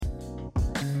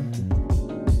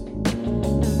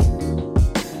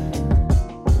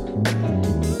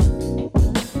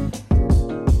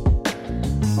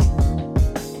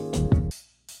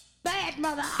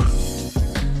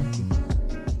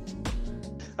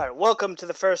All right, welcome to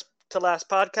the first to last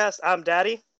podcast. I'm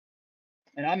Daddy,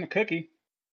 And I'm a cookie.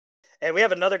 and we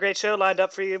have another great show lined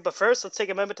up for you. But first, let's take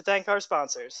a moment to thank our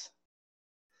sponsors.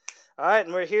 All right,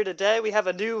 and we're here today. We have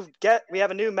a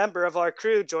new member of our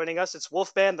crew joining us. It's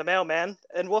Wolfman the Mailman.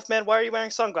 And Wolfman, why are you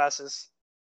wearing sunglasses?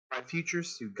 My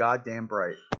future's too goddamn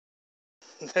bright.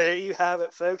 There you have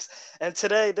it, folks. And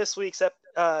today, this week's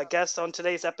guest on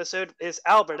today's episode is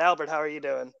Albert. Albert, how are you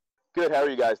doing? Good. How are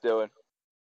you guys doing?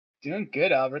 Doing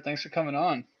good, Albert. Thanks for coming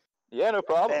on. Yeah, no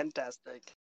problem. Fantastic.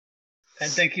 And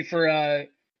thank you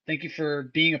for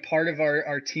being a part of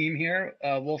our team here,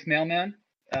 Wolf Mailman.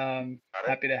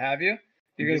 Happy to have you.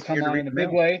 You're going to come on in a big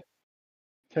way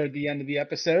toward the end of the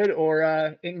episode,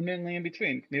 or intermittently in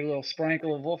between. Maybe a little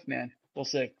sprinkle of Wolfman. We'll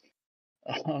see.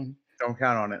 Don't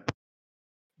count on it.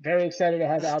 Very excited to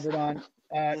have Albert on,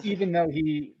 even though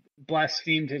he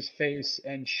blasphemed his face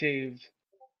and shaved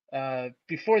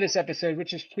before this episode,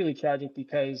 which is truly tragic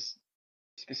because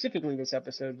specifically this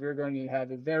episode, we're going to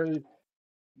have a very,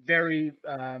 very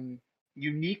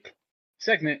unique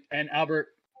segment, and Albert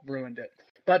ruined it.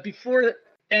 But before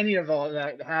any of all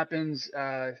that happens,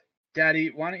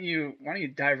 Daddy, why don't you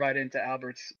dive right into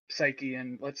Albert's psyche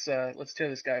and let's tear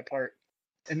this guy apart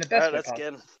in the best way Let's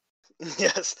possible. get him.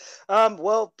 Yes.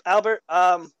 Well, Albert.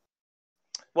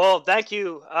 Well, thank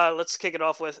you. Let's kick it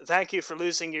off with thank you for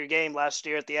losing your game last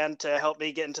year at the end to help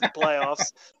me get into the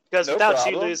playoffs. Because No without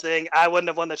problem. you losing, I wouldn't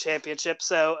have won the championship.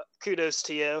 So kudos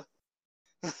to you.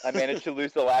 I managed to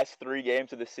lose the last 3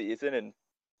 games of the season and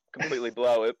completely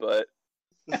blow it, but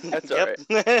that's all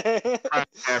right.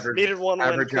 Average, Needed one win.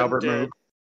 average couldn't Albert do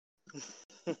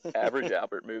move. Average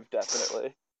Albert move,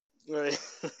 definitely. Right.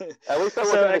 At least I So,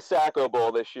 wasn't in a Sacco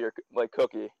Bowl this year, like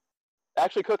Cookie.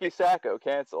 Actually, Cookie Sacco,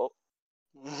 cancel.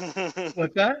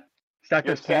 What's that? Stack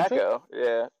Your those cancel? Sacco,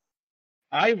 yeah.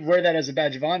 I wear that as a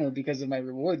badge of honor because of my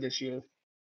reward this year.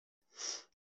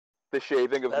 The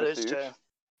shaving of That the is true.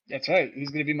 That's right.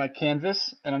 He's gonna be my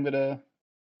canvas, and I'm gonna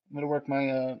work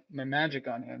my my magic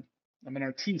on him. I'm an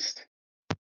artiste.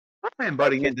 Man,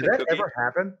 butting in. Did that Cookie. ever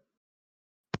happen?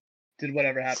 Did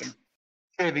whatever happen.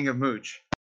 Shaving of Mooch.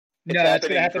 It's No, that's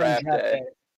gonna happening happen on draft draft day. day.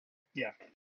 Yeah,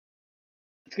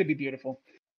 it's gonna be beautiful.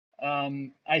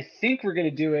 I think we're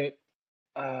gonna do it.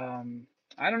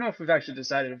 I don't know if we've actually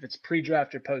decided if it's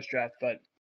pre-draft or post-draft, but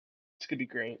it's gonna be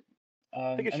great.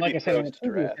 think it And should like be I said in the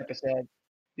previous post-draft. episode,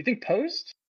 you think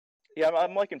post? Yeah,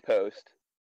 I'm liking post.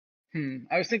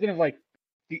 I was thinking of like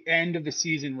the end of the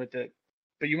season with it,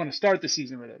 but you want to start the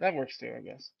season with it. That works too, I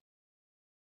guess.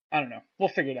 I don't know. We'll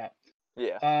figure it out.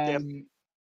 Yeah.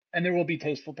 And there will be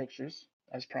tasteful pictures,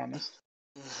 as promised.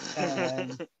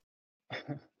 Um,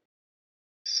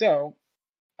 So,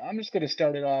 I'm just going to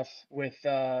start it off with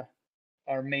our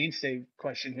mainstay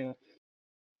question here.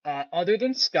 Other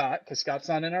than Scott, because Scott's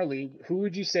not in our league, who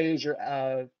would you say is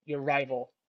your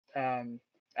rival,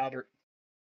 Albert?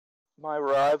 My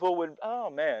rival would. Oh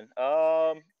man.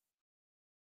 I'd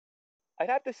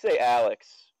have to say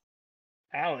Alex.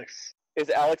 Alex. Is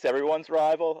Alex everyone's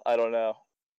rival? I don't know.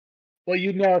 Well,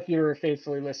 you'd know if you were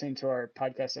faithfully listening to our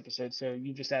podcast episode, so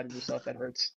you just added yourself. That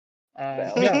hurts.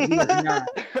 No, he is not.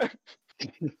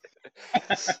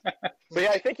 But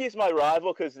yeah, I think he's my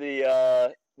rival because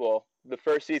the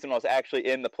first season I was actually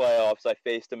in the playoffs. I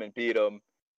faced him and beat him,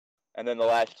 and then the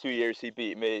last 2 years he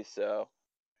beat me. So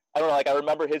I don't know. Like I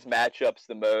remember his matchups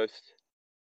the most.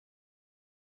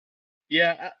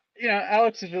 Yeah,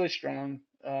 Alex is really strong.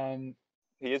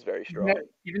 He is very strong.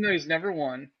 Even though he's never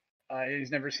won,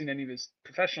 he's never seen any of his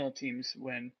professional teams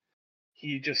win.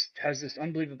 He just has this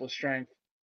unbelievable strength.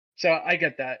 So I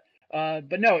get that.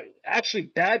 But no, actually,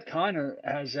 Bad Connor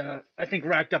has, I think,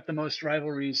 racked up the most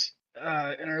rivalries in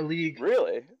our league.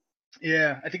 Really?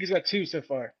 Yeah, I think he's got 2 so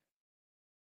far.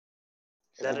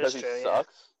 That Because is he true, yeah.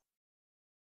 sucks.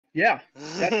 Yeah,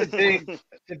 that's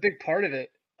a big part of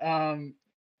it.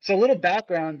 So a little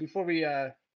background before we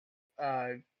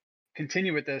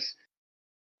continue with this.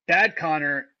 Bad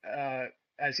Connor,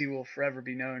 as he will forever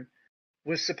be known,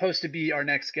 was supposed to be our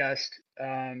next guest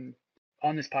on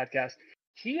this podcast.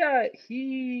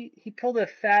 He pulled a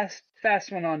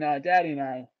fast one on Daddy and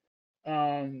I.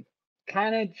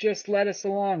 Kind of just led us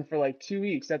along for like 2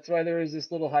 weeks. That's why there was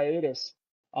this little hiatus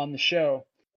on the show.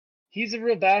 He's a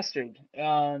real bastard.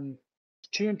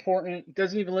 Too important.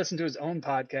 Doesn't even listen to his own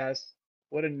podcast.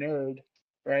 What a nerd,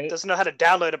 right? Doesn't know how to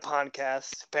download a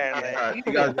podcast, apparently. You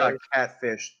guys got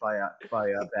catfished by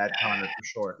Bad Connor for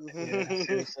sure. Yeah,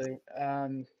 seriously.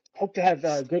 Hope to have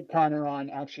Good Connor on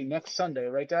actually next Sunday,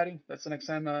 right, Daddy? That's the next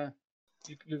time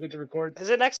you're good to record. Is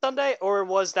it next Sunday, or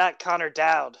was that Connor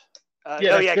Dowd?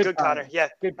 Yeah, that's Good Connor. Yeah.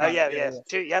 Good Oh, Connor. yeah.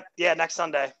 Yep. Yeah, next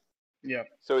Sunday. Yeah.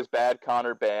 So is Bad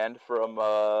Connor banned from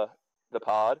the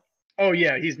pod? Oh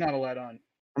yeah, he's not allowed on.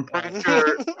 I'm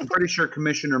pretty sure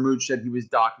Commissioner Mooch said he was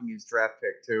docking his draft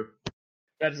pick too.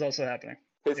 That is also happening.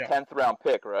 His Yeah. 10th round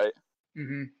pick, right?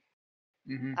 Mm-hmm.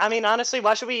 Mm-hmm. I mean, honestly,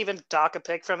 why should we even dock a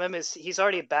pick from him? He's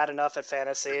already bad enough at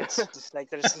fantasy. It's just like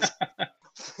there's. I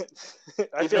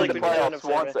He's feel made like the we've been doing him playoffs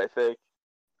once, forever. I think.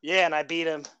 Yeah, and I beat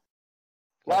him.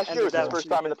 Last And year was his that- first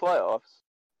time in the playoffs.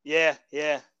 Yeah,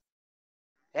 yeah.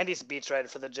 And he's a beach rider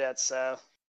for the Jets, so.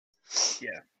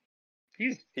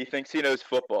 He thinks he knows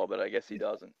football, but I guess he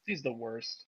doesn't. He's the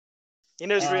worst. He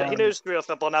knows real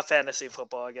football, not fantasy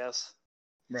football, I guess.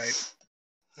 Right.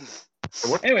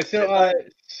 What? Anyway, so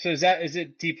is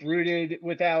it deep rooted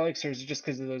with Alex, or is it just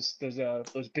because of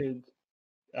those big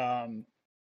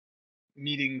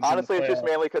meetings? Honestly, in the it's just playoffs?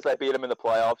 mainly because I beat him in the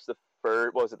playoffs the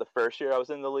first year I was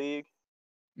in the league,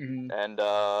 Mhm. and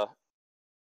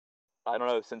I don't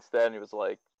know. Since then, he was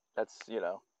like, that's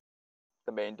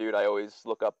the main dude I always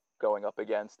look up going up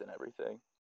against and everything.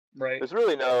 Right. There's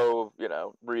really no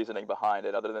reasoning behind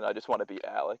it other than I just want to beat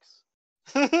Alex.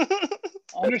 That's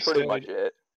pretty much Understood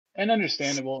it. and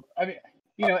understandable. I mean,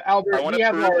 Albert, I want we to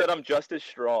have prove our. that I'm just as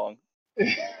strong.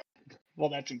 Well,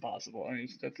 that's impossible. I mean,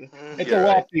 it's You're a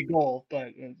right. lofty goal,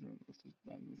 but let's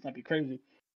not be crazy.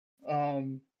 What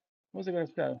was I going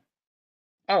to say?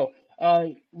 Oh,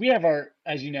 we have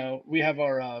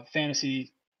our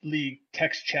fantasy league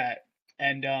text chat,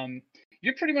 and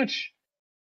you're pretty much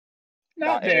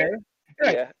not Not in it. there.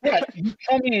 Right. Yeah. But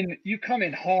you come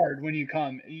in hard when you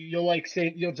come.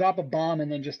 You'll drop a bomb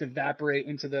and then just evaporate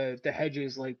into the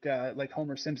hedges like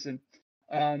Homer Simpson.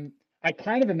 I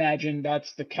kind of imagine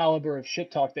that's the caliber of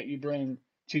shit talk that you bring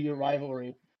to your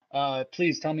rivalry.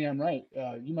 Please tell me I'm right.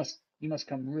 You must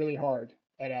come really hard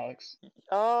at Alex.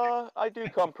 I do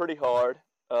come pretty hard.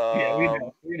 Yeah,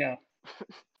 we know.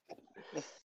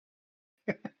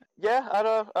 Yeah, I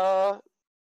don't.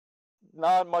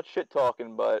 Not much shit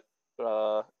talking, but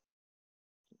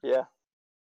yeah.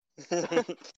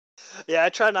 Yeah, I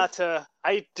try not to.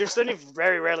 There's only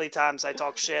very rarely times I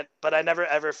talk shit, but I never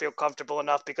ever feel comfortable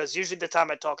enough because usually the time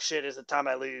I talk shit is the time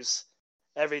I lose.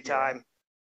 Every time.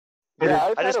 Yeah,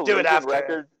 I've I had just a do it losing after.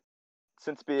 record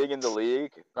since being in the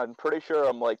league. I'm pretty sure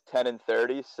I'm like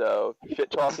 10-30, so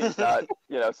shit talking's not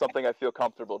something I feel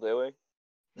comfortable doing.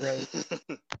 Right.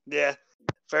 Yeah.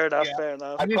 Fair enough. Yeah. Fair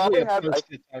enough. I I'm probably usually a have. I'm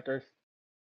post-it talker.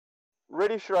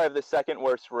 pretty sure I have the second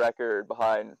worst record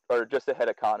behind, or just ahead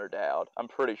of Connor Dowd. I'm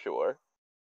pretty sure.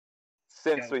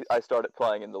 Since Yeah. I started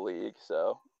playing in the league,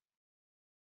 so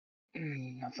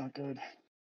That's not good.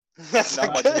 That's not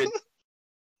not much good. shit,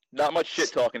 not much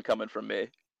shit talking coming from me.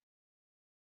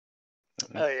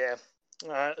 Oh yeah.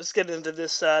 All right, let's get into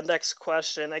this next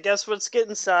question. I guess let's get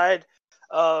inside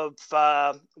of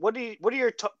what are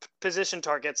your position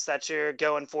targets that you're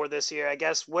going for this year? I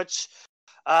guess which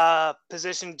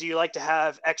position do you like to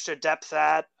have extra depth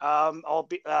at?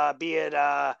 Be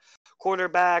it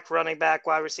quarterback, running back,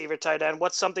 wide receiver, tight end.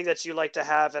 What's something that you like to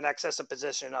have an excess of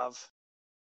position of?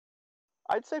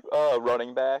 I'd say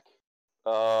running back.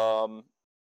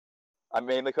 I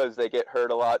mainly because they get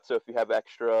hurt a lot. So if you have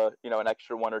extra, an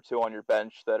extra one or two on your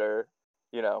bench that are,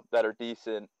 that are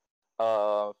decent,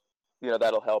 that'll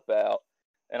help out.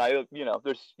 And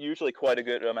there's usually quite a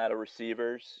good amount of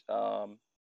receivers.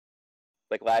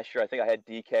 Like last year, I think I had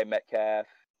DK Metcalf,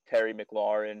 Terry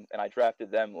McLaurin, and I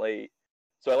drafted them late.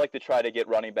 So I like to try to get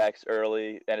running backs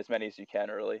early and as many as you can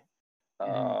early.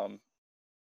 Mhm.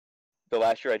 The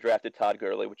last year I drafted Todd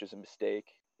Gurley, which is a mistake,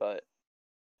 but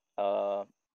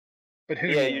But who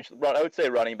yeah, knew? I would say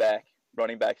running back.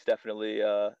 Running back's definitely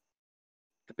the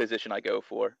position I go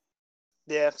for.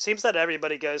 Yeah, seems that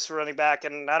everybody goes for running back,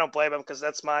 and I don't blame them because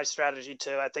that's my strategy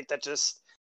too. I think that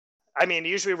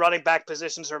usually running back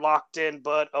positions are locked in,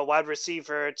 but a wide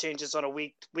receiver changes on a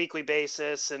weekly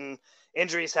basis, and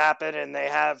injuries happen, and they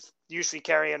have usually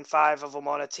carrying 5 of them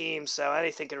on a team, so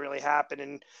anything can really happen.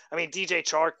 And I mean, DJ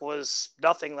Chark was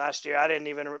nothing last year. I didn't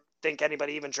even think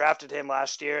anybody even drafted him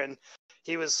last year, and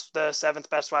he was the 7th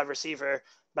best wide receiver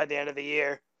by the end of the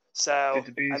year. So Did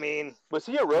the beast. I mean, Was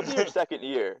he a rookie or second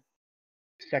year?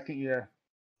 Second year,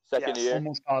 Second Yes. year.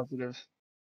 almost positive.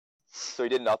 So he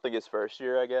did nothing his first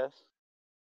year, I guess.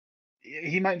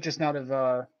 He might just not have,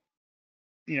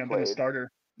 been a Played.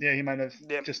 starter. Yeah, he might have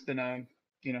Yep. just been a,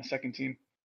 second team.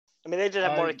 I mean, they did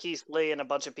have Uh, Marquise Lee and a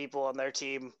bunch of people on their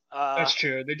team. That's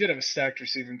true. They did have a stacked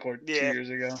receiving core 2 yeah. years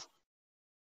ago.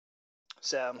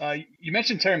 So You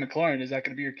mentioned Terry McLaurin. Is that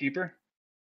going to be your keeper?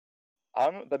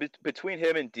 Between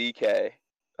him and DK,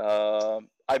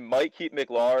 I might keep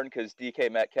McLaurin because DK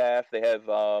Metcalf. They have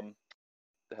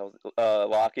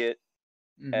Lockett,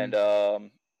 Mhm. and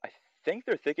I think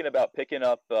they're thinking about picking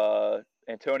up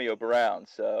Antonio Brown.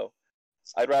 So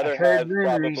I'd rather heard have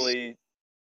rumors. probably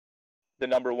the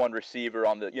number one receiver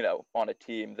on a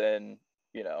team than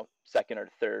second or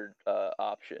third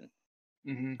option.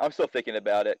 Mhm. I'm still thinking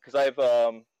about it because I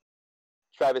have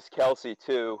Travis Kelce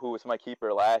too, who was my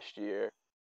keeper last year.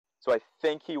 So I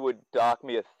think he would dock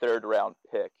me a third-round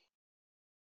pick,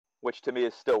 which to me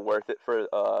is still worth it for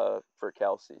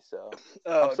Kelce. So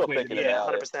I'm still wait a thinking minute. about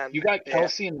 100%. it. You got Yeah.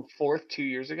 Kelsey in the 4th 2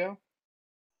 years ago?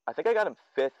 I think I got him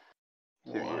 5th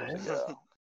 2 What? years ago.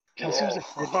 Kelsey was a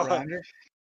Whoa. 5th rounder?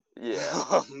 Yeah,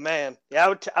 Oh man,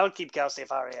 yeah, I would keep Kelsey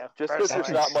if I were you. just because personally. there's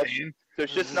not much. insane.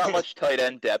 There's just not much tight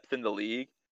end depth in the league.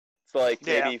 It's like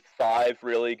Yeah. maybe 5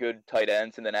 really good tight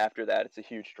ends, and then after that, it's a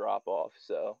huge drop off.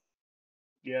 So,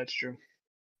 Yeah, it's true.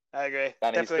 I agree.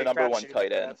 and he's the Definitely number one crapshoot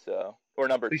tight like end, so or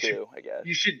number You should- 2, I guess.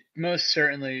 You should most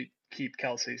certainly keep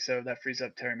Kelsey, so that frees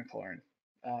up Terry McLaurin.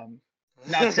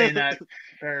 Not saying that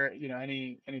for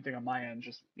anything on my end,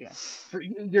 just for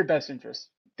your best interest,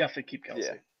 definitely keep Kelsey.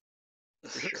 Yeah.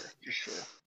 For sure.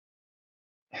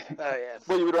 Oh yeah.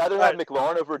 Well, you would rather have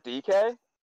McLaurin over DK?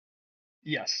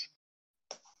 Yes.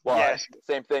 Why? Yeah.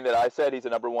 Same thing that I said. He's a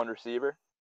number one receiver.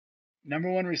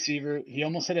 Number one receiver. He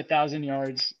almost hit 1,000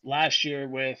 yards last year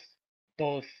with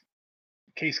both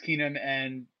Case Keenum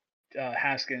and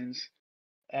Haskins.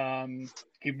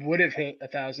 He would have hit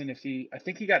 1,000 if I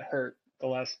think he got hurt the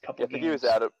last couple I of think games. he was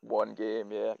out at one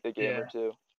game, a game or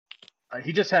two.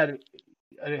 He just had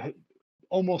a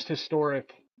almost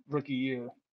historic rookie year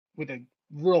with a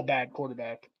real bad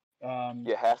quarterback.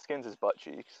 Yeah, Haskins is butt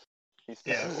cheeks. He's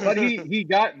Yeah, terrible. but he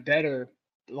got better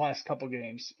the last couple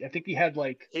games. I think he had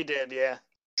like He did, yeah.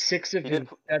 6 of He his did-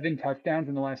 7 touchdowns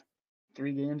in the last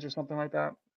 3 games or something like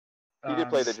that. He did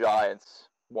play the Giants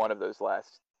one of those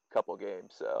last couple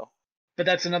games, so But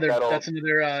that's another That'll-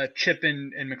 chip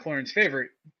in McLaurin's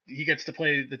favorite. He gets to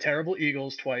play the terrible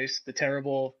Eagles twice, the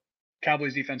terrible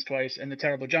Cowboys defense twice, and the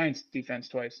terrible Giants defense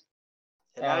twice.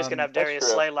 And now he's gonna have that's Darius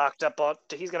true. Slay locked up on.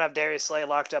 He's gonna have Darius Slay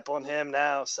locked up on him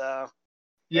now. So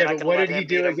Yeah, not but gonna what let did he him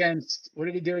do beat him.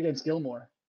 against Gilmore,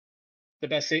 the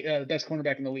best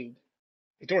cornerback in the league?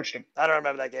 He torched him. I don't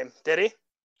remember that game. Did he?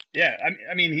 Yeah,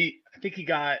 I mean I think he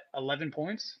got 11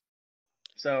 points,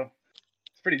 so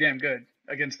it's pretty damn good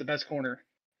against the best corner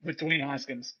with Dwayne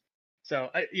Haskins. So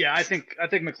I think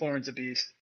McLaurin's a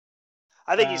beast,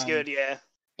 I think he's Um, good. Yeah.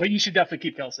 but you should definitely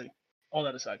keep Kelsey. All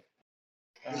that aside,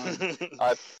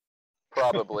 I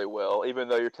probably will, even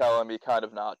though you're telling me kind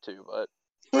of not to, but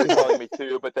you're telling me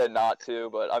to, but then not to.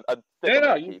 But I think No, I'm no,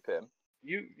 gonna you- keep him.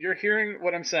 you're hearing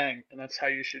what I'm saying, and that's how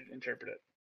you should interpret it.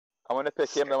 I'm gonna pick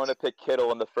him. I'm gonna pick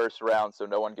Kittle in the first round, so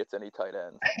no one gets any tight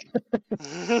ends.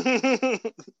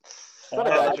 It's not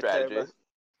a I bad like strategy.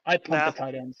 I pumped Nah. the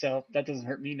tight end, so that doesn't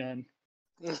hurt me none.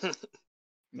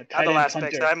 I'm a At tight the end last punter.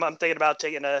 picks, I'm thinking about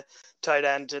taking a tight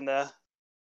end in the.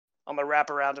 I'm gonna wrap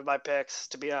around in my picks,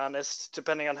 to be honest,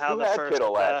 depending on how Who the had first.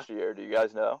 Kittle last year? Do you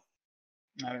guys know?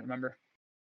 I don't remember.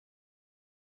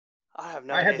 I have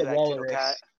no I idea had the who that Kittle Walrus.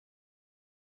 got.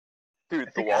 Dude,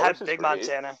 the think I Walrus had is Big great.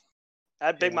 Montana. I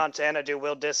had Big Yeah. Montana do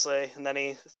Will Disley, and then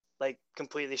he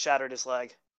completely shattered his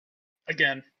leg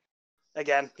Again.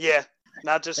 again. Yeah,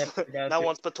 not just That's the not best.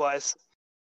 once but twice.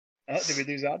 Oh, did we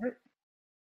lose Albert?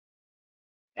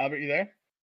 Albert, you there?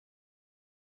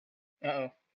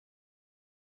 Uh-oh.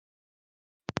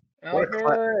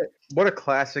 What a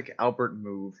classic Albert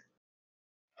move.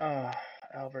 Oh,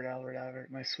 Albert,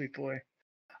 my sweet boy.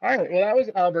 All right, well that was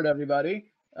Albert,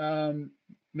 everybody.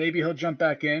 Maybe he'll jump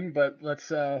back in, but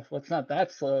let's not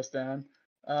that slow us down.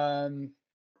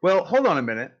 Well, hold on a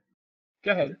minute.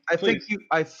 Go ahead. I please.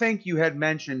 think you had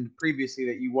mentioned previously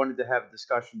that you wanted to have a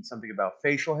discussion something about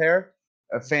facial hair,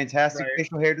 a fantastic Right.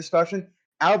 facial hair discussion.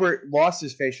 Albert lost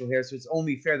his facial hair, so it's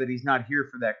only fair that he's not here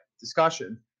for that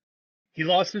discussion. He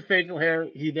lost his facial hair.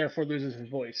 He therefore loses his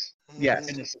voice Yes.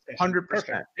 in this discussion. 100%.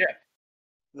 Perfect. Yeah.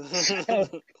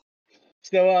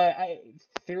 So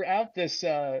throughout this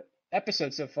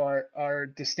episode so far, our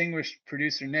distinguished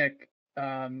producer Nick,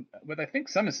 with I think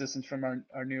some assistance from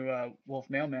our new Wolf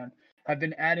Mailman, have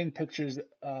been adding pictures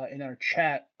in our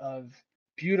chat of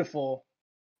beautiful,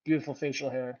 beautiful facial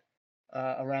hair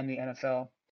around the NFL,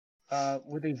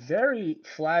 with a very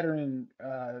flattering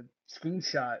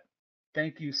screenshot.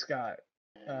 Thank you, Scott.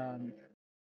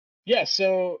 Yeah,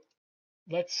 so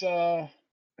let's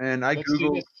And I let's do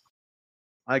googled this.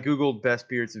 I googled best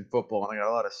beards in football, and I got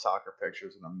a lot of soccer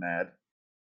pictures, and I'm mad.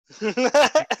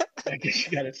 I guess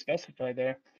you got it specified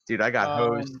there. Dude, I got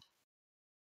hosed.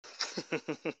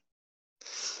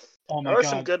 Oh my There are god.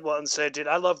 some good ones there, dude.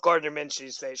 I love Gardner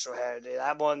Minshew's facial hair, dude.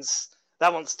 That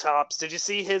one's tops. Did you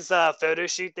see his photo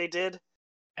shoot they did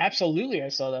Absolutely, I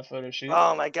saw that photo shoot.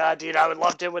 Oh my god, dude! I would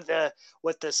loved it with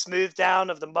the smooth down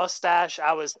of the mustache.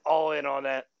 I was all in on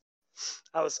it.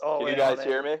 I was all Can you in on guys it.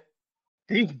 hear me?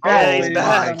 He's Yeah, back, he's ladies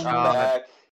back. and I'm gentlemen. back.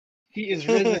 He is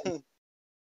risen.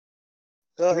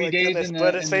 Oh 3 my days goodness, in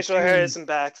but the his in the facial hair tomb. isn't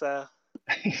back though.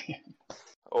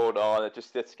 Hold on, it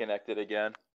just disconnected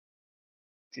again.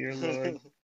 Dear Lord.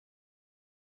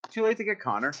 Too late to get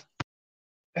Connor.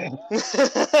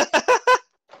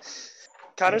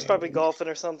 Connor's probably golfing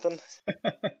or something.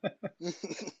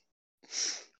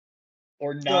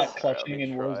 Or Ugh. not All right, let clutching me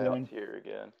in try out Warzone. here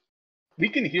again. We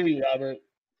can hear you, Robert.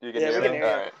 You can Yeah, hear we me? can hear you.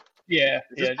 All right. Yeah,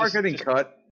 Is this yeah. part getting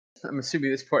cut? I'm assuming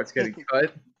this part's getting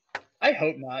cut. I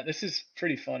hope not. This is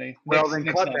pretty funny. Well, Nick's, then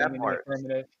Nick's cut not that in the part.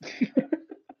 affirmative.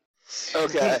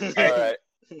 Okay. All right.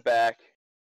 Back.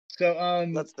 So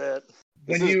That's it.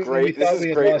 when This is you great. when we This thought is we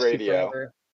had great lost radio. you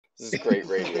forever. This is great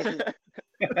radio.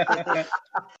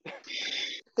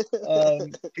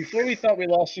 Before we thought we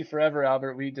lost you forever,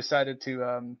 Albert, we decided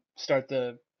to start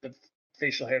the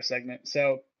facial hair segment.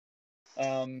 So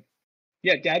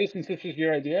yeah, Daddy, since this was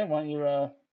your idea, why don't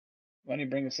you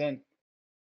bring us in?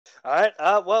 All right.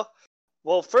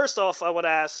 Well, first off, I want to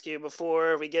ask you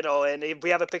before we get all in.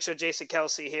 We have a picture of Jason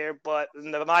Kelsey here, but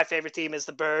my favorite team is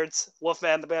the Birds.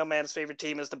 Wolfman, the mailman's favorite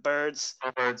team is the Birds.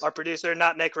 Our producer,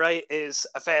 not Nick Wright, is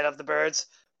a fan of the Birds.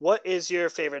 What is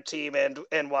your favorite team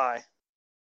and why?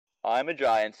 I'm a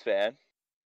Giants fan.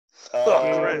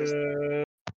 Oh, Christ.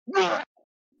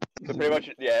 So pretty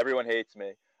much, yeah, everyone hates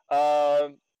me.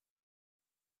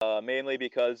 Mainly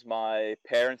because my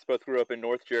parents both grew up in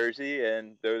North Jersey,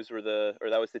 and that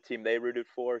was the team they rooted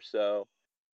for. So,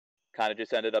 kind of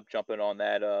just ended up jumping on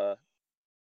that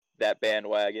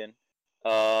bandwagon.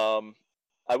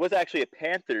 I was actually a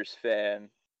Panthers fan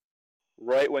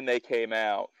right when they came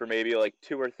out for maybe like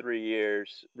 2 or 3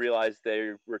 years. Realized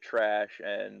they were trash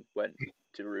and went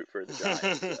to root for the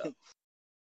Giants. So.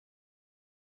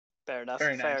 Fair enough.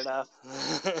 Very Fair nice. enough.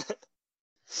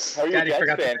 How are you Daddy a Jets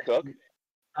forgot to fan, mention- Cook?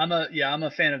 I'm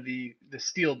a fan of the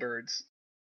Steel Birds.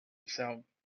 So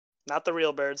Not the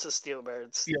real birds, the steel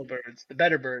birds. Steel Birds, the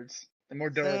better birds, the more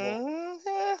durable.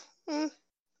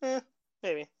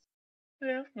 Maybe.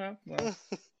 Yeah, well,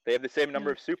 They have the same number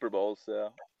of Super Bowls,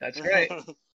 so. that's right.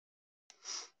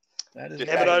 That is Just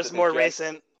Yeah, but right. ours is the more Jets-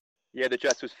 recent. Yeah, the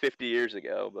Jets was 50 years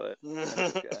ago, but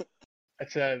that's okay.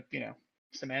 That's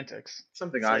semantics.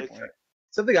 Something So-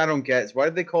 I don't get is why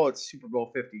did they call it Super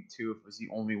Bowl 52 if it was the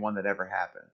only one that ever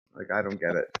happened? Like I don't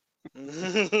get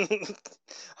it.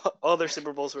 All their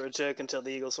Super Bowls were a joke until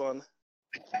the Eagles won.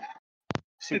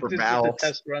 Super This is just a Bowl.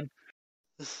 test run.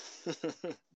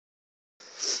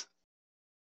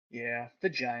 Yeah, the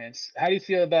Giants. How do you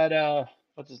feel about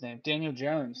what's his name? Daniel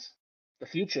Jones, the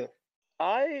future.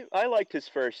 I liked his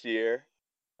first year.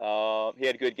 He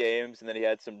had good games, and then he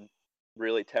had some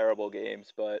really terrible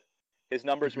games, but his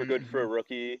numbers were good for a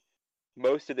rookie.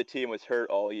 Most of the team was hurt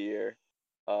all year.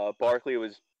 Barkley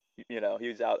was, he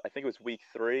was out. I think it was week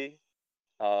 3.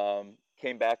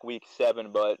 Came back week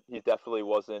 7, but he definitely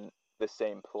wasn't the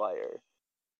same player.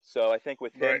 So I think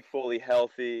with him Right. fully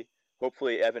healthy,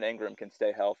 hopefully Evan Ingram can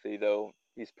stay healthy, though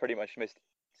he's pretty much missed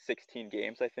 16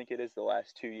 games, I think it is, the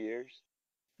last 2 years.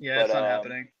 Yeah, that's But, not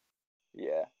happening.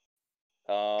 Yeah.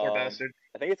 Poor bastard.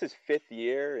 I think it's his 5th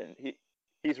year, and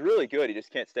he's really good. He just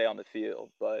can't stay on the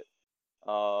field. But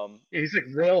Yeah, he's like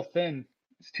real thin.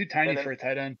 He's too tiny And then- for a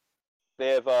tight end. they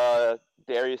have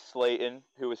Darius Slayton,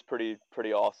 who was pretty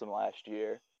awesome last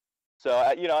year. So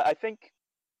I think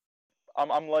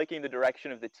I'm liking the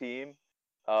direction of the team.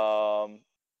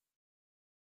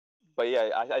 But yeah,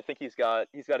 I think he's got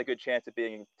a good chance of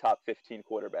being top 15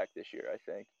 quarterback this year. I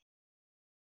think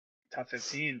Top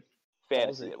 15.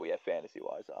 fantasy Ballsy. that we have fantasy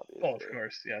wise, obviously. Oh, of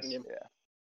course, yes. Yeah. Yeah,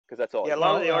 because that's all. Yeah, a he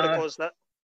lot of does. the Well, articles that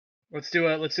Let's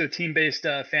do a team-based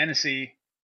fantasy,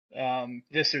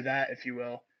 this or that, if you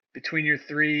will. Between your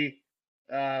 3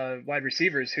 wide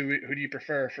receivers, who do you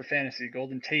prefer for fantasy?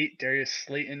 Golden Tate, Darius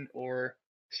Slayton, or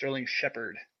Sterling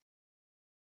Shepard?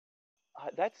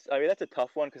 That's a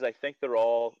tough one because I think they're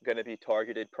all going to be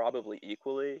targeted probably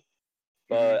equally.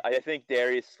 But I think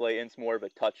Darius Slayton's more of a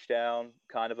touchdown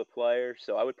kind of a player,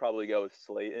 so I would probably go with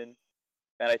Slayton.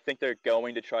 And I think they're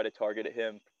going to try to target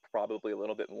him probably a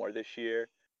little bit more this year.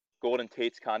 Golden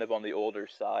Tate's kind of on the older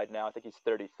side now. I think he's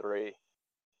 33.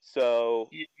 So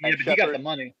Yeah, And but he got the Shepard-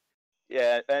 money.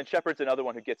 yeah, and Shepard's another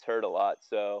one who gets hurt a lot.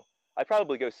 So I'd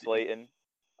probably go Slayton,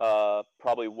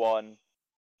 probably 1.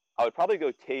 I would probably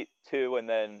go Tate 2, and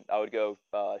then I would go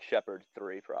Shepard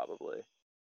 3 probably.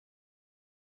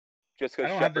 Just I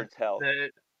because don't have Shepard's health.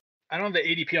 I don't have the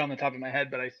ADP on the top of my head,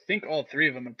 but I think all 3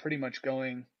 of them are pretty much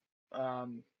going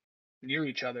near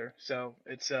each other. So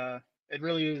it's it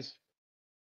really is.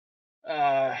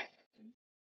 Well,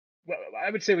 I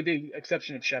would say with the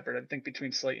exception of Shepard, I think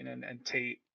between Slayton and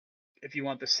Tate, if you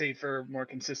want the safer, more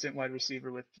consistent wide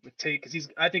receiver with Tate, because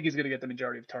I think he's going to get the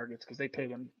majority of targets because they paid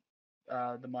him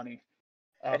the money.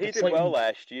 And he But did well Slayton,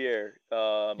 last year.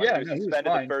 yeah, He was no, he was suspended the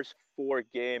fine. first 4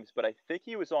 games, but I think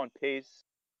he was on pace,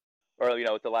 or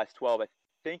with the last 12, I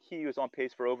think he was on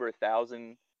pace for over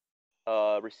 1,000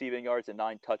 receiving yards and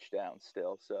 9 touchdowns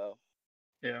still. So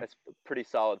Yeah. that's pretty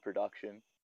solid production.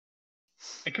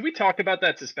 And can we talk about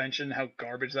that suspension? How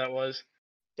garbage that was?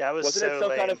 Yeah, it was Wasn't so it some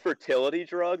lame. kind of fertility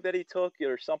drug that he took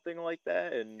or something like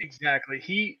that? And Exactly.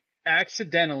 He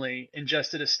accidentally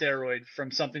ingested a steroid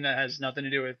from something that has nothing to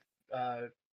do with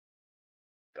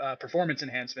performance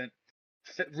enhancement,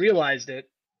 realized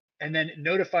it, and then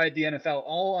notified the NFL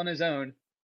all on his own,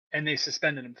 and they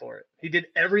suspended him for it. He did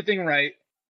everything right,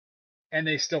 and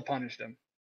they still punished him.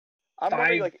 I'm 5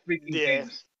 wondering, like, freaking Yeah.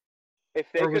 games. if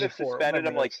they Or could was have it 4? suspended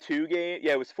him Whatever it like was. 2 games.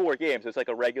 Yeah, it was 4 games. It was like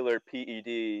a regular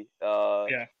PED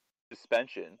Yeah.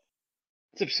 suspension.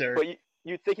 It's absurd. But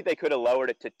you'd think they could have lowered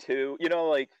it to 2.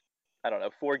 Like, I don't know,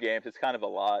 4 games. It's kind of a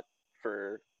lot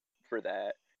for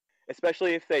that,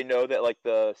 especially if they know that like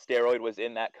the steroid was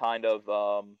in that kind of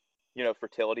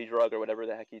fertility drug or whatever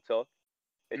the heck he took.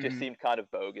 It just Mhm. seemed kind of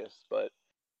bogus, but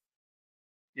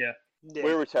Yeah. Yeah.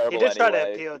 we were terrible He did try to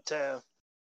anyway. appeal too.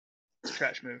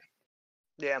 Trash move.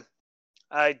 Yeah.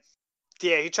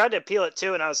 He tried to appeal it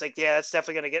too, and I was like, yeah, that's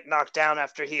definitely gonna get knocked down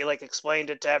after he like explained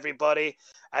it to everybody.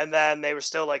 And then they were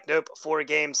still like, nope, 4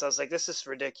 games. I was like, this is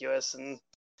ridiculous. And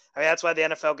I mean, that's why the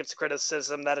NFL gets the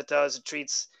criticism that it does. It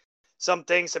treats some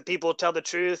things that people tell the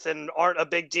truth and aren't a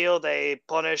big deal. They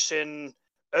punish and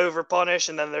over punish,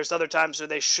 and then there's other times where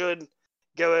they should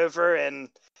go over and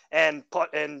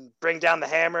bring down the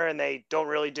hammer, and they don't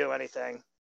really do anything.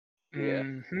 Yeah.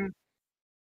 Mm-hmm.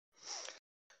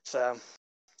 So,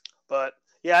 but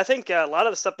yeah, I think a lot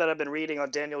of the stuff that I've been reading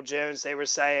on Daniel Jones, they were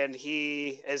saying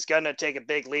he is going to take a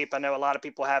big leap. I know a lot of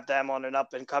people have them on an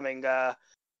up and coming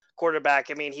quarterback.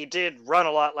 I mean, he did run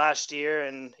a lot last year,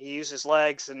 and he used his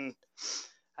legs. And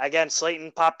again,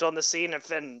 Slayton popped on the scene. If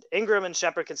Ingram and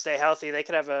Shepard can stay healthy, they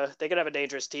could have a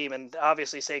dangerous team. And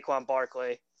obviously Saquon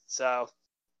Barkley. So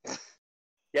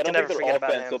Yeah, I don't never think forget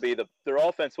about their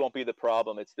offense won't be the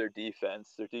problem. It's their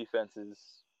defense. Their defense is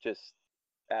just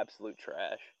absolute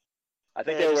trash. I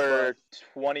think Yeah, they just were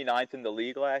 29th in the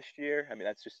league last year. I mean,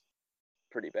 that's just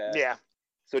pretty bad. yeah.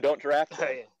 So don't draft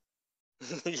them.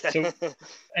 Yeah. So,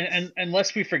 and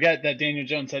lest we forget that Daniel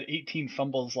Jones had 18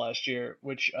 fumbles last year,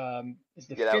 which is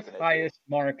the Yeah, that was 5th an issue. highest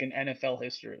mark in NFL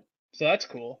history. So that's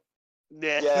cool.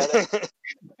 Yeah.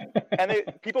 And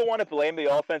people want to blame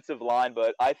the offensive line,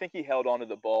 but I think he held onto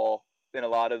the ball in a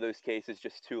lot of those cases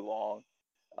just too long.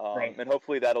 Right. And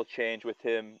hopefully that'll change with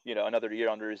him, another year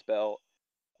under his belt.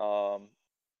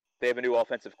 They have a new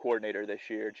offensive coordinator this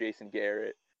year, Jason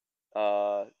Garrett.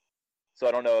 So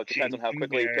I don't know. It depends on how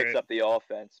quickly he picks up the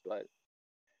offense, but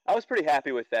I was pretty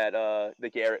happy with that. The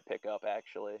Garrett pickup,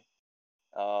 actually.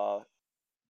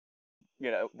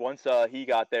 Once he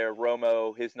got there,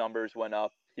 Romo, his numbers went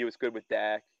up. He was good with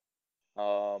Dak.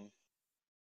 And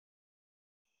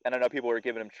I know people were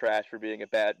giving him trash for being a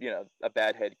bad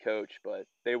head coach, but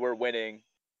they were winning,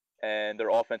 and their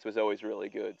offense was always really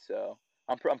good. So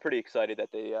I'm pretty excited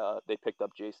that they picked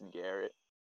up Jason Garrett.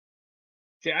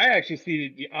 See, I actually see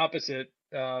the opposite.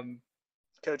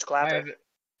 Coach Clapper.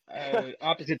 I have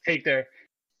opposite take there.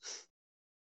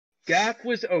 Dak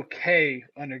was okay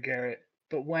under Garrett,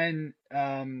 but when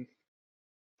I'm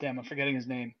forgetting his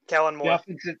name. Kellen Moore.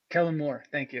 Kellen Moore,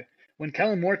 thank you. When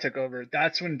Kellen Moore took over,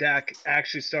 that's when Dak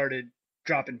actually started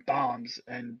dropping bombs,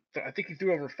 and I think he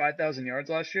threw over 5,000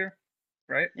 yards last year,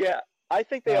 right? Yeah, I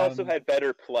think they also had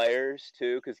better players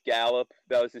too, because Gallup,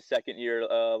 that was his second year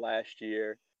last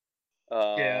year.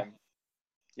 Yeah.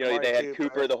 They had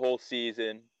Cooper the whole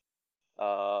season.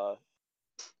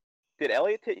 Did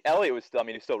Elliott? Elliott was still,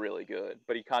 he's still really good,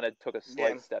 but he kind of took a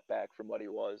slight step back from what he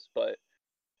was. But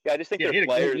yeah, I just think their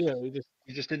players.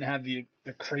 He just didn't have the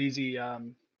crazy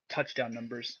touchdown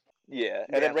numbers. Yeah,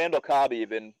 and then Randall Cobb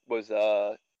even was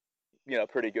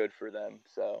pretty good for them.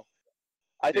 So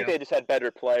I think they just had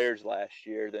better players last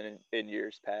year than in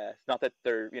years past. Not that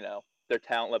their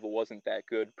talent level wasn't that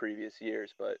good previous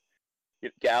years, but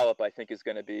Gallup I think is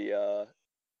going to be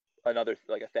another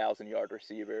like 1,000-yard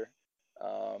receiver,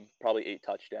 probably 8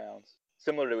 touchdowns,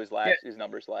 similar to his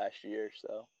numbers last year.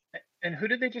 So. And who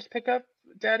did they just pick up,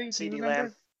 Daddy? CeeDee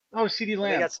Lamb. Oh, CeeDee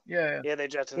Lamb. Yeah, they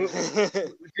drafted him.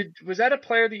 Was that a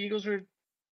player the Eagles were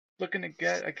looking to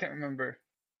get? I can't remember.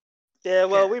 Yeah,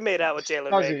 well, we made out with Jalen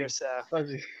Fuzzy. Rager, so.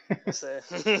 Fuzzy.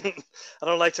 I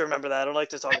don't like to remember that. I don't like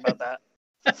to talk about that.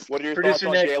 What are your Producer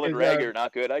thoughts on Nick Jalen is, Rager?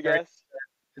 Not good, I very- guess.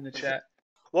 in the chat.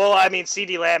 Well, I mean,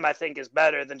 CD Lamb, I think, is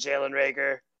better than Jalen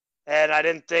Rager. And I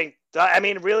didn't think, I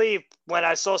mean, really, when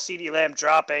I saw CD Lamb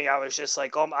dropping, I was just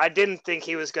like, I didn't think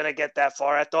he was going to get that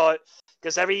far. I thought,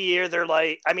 because every year they're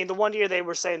like, I mean, the one year they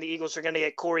were saying the Eagles are going to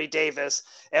get Corey Davis,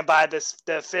 and by the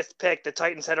 5th pick, the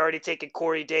Titans had already taken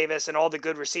Corey Davis, and all the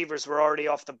good receivers were already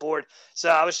off the board. So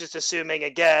I was just assuming,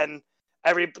 again,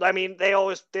 they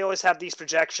always have these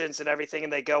projections and everything,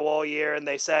 and they go all year, and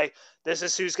they say, this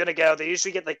is who's going to go. They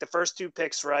usually get like the first 2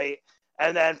 picks right.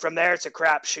 And then from there, it's a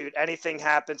crapshoot. Anything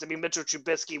happens. I mean, Mitchell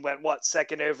Trubisky went,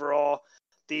 2nd overall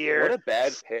the year? What a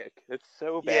bad pick. It's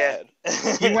so Yeah.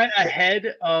 bad. He went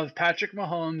ahead of Patrick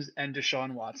Mahomes and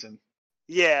Deshaun Watson.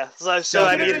 Yeah. So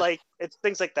I mean, just- like, it's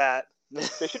things like that.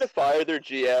 They should have fired their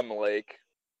GM, like,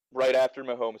 right after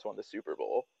Mahomes won the Super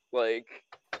Bowl. Like,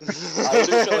 I was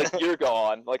just like, you're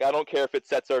gone. Like, I don't care if it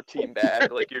sets our team back.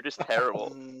 Like, you're just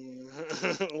terrible.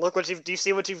 Look do you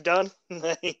see what you've done?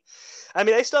 I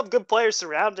mean, they still have good players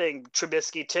surrounding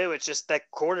Trubisky, too. It's just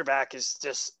that quarterback is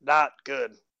just not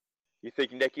good. You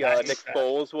think Nick Nice.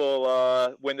 Foles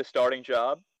will win the starting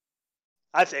job?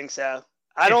 I think so.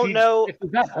 I don't know. If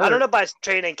he's not hurt, I don't know by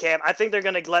training camp. I think they're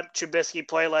going to let Trubisky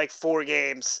play like 4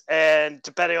 games, and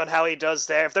depending on how he does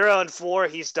there, if they're on 4,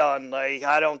 he's done. Like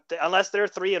unless they're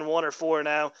 3-1 or 4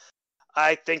 now,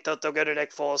 I think that they'll go to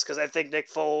Nick Foles because I think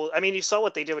Nick Foles. I mean, you saw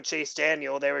what they did with Chase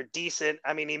Daniel. They were decent.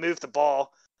 I mean, he moved the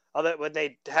ball. Although when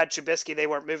they had Trubisky, they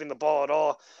weren't moving the ball at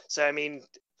all. So I mean,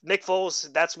 Nick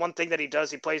Foles, that's one thing that he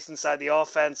does. He plays inside the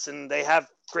offense, and they have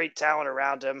great talent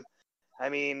around him. I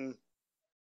mean, I'm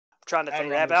trying to think.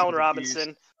 They have Allen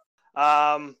Robinson.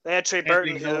 They had Trey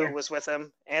Burton, who was with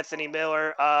him. Anthony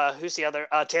Miller. Who's the other?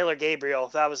 Taylor Gabriel.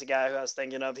 That was the guy who I was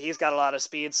thinking of. He's got a lot of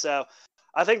speed. So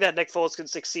I think that Nick Foles can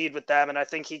succeed with them, and I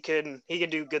think he can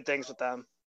do good things with them.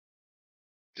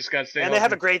 just got to stay. And they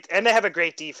have a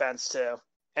great defense too.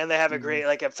 And they have a great,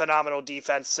 like, a phenomenal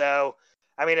defense. So,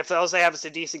 I mean, if all they have is a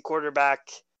decent quarterback,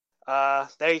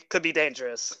 they could be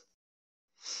dangerous.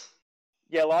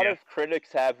 Yeah, a lot of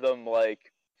critics have them, like,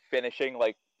 finishing,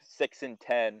 like,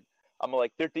 6-10. I'm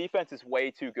like, their defense is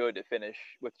way too good to finish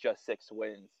with just 6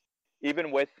 wins.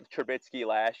 Even with Trubisky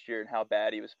last year and how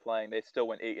bad he was playing, they still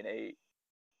went 8-8.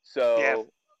 So,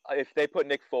 if they put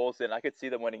Nick Foles in, I could see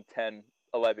them winning 10,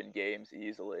 11 games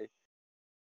easily.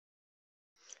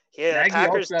 Yeah, Nagy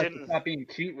Packers also has to didn't. stop being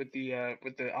cute with the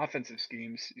offensive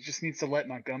schemes. He just needs to let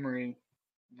Montgomery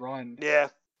run. Yeah,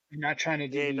 You're not trying to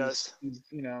do Yeah, he these,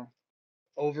 does.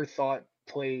 overthought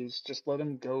plays. Just let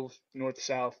him go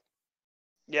north-south.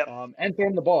 Yep. And throw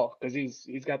him the ball because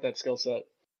he's got that skill set.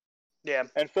 Yeah.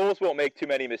 And Foles won't make too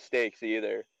many mistakes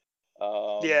either.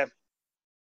 Yeah.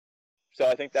 So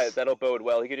I think that'll bode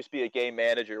well. He could just be a game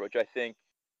manager, which I think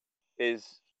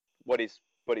is what he's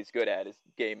good at, is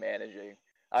game managing.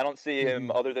 I don't see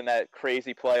him, other than that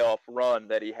crazy playoff run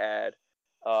that he had,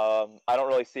 I don't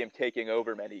really see him taking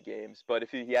over many games. But if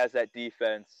he has that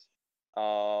defense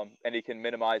and he can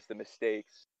minimize the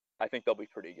mistakes, I think they'll be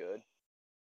pretty good.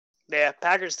 Yeah,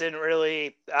 Packers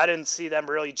I didn't see them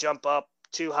really jump up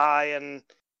too high in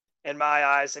my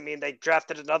eyes. I mean, they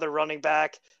drafted another running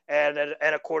back and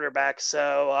a quarterback,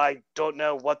 so I don't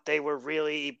know what they were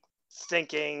really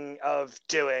thinking of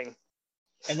doing.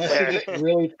 Unless they're just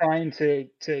really trying to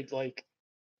like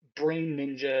brain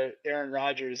ninja Aaron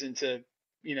Rodgers into,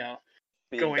 Being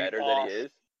going better off. than he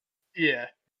is. Yeah.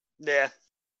 Yeah.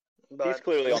 But He's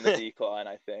clearly on the decline,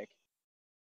 I think.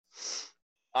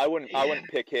 I wouldn't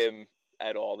pick him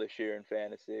at all this year in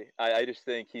fantasy. I just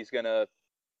think he's gonna.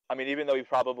 I mean, even though he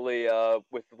probably,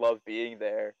 with Love being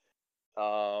there,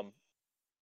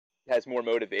 has more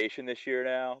motivation this year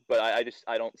now. But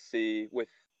I don't see, with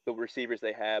the receivers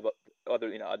they have, other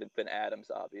than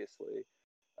Adams, obviously.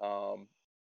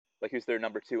 Like, who's their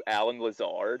number 2? Alan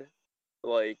Lazard.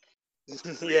 Like,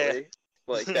 really?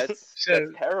 Like, that's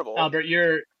terrible. Albert,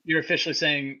 you're officially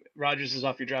saying Rodgers is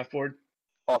off your draft board?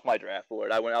 Off my draft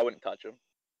board. I wouldn't touch him.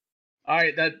 All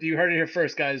right, you heard it here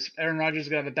first, guys. Aaron Rodgers is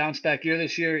gonna have a bounce back year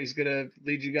this year. He's gonna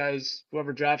lead you guys,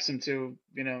 whoever drafts him, to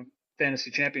fantasy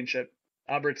championship.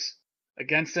 Albert's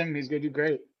against him. He's gonna do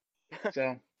great.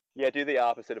 So yeah, do the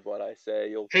opposite of what I say.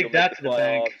 You'll take make that to the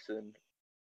bank.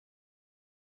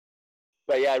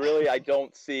 But yeah, I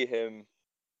don't see him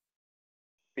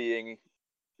being.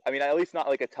 I mean, at least not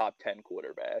like a top 10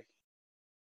 quarterback.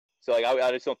 So like,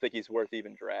 I just don't think he's worth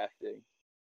even drafting.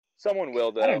 Someone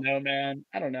will, though. I don't know, man.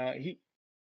 I don't know.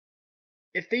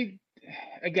 If they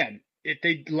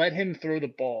let him throw the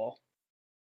ball,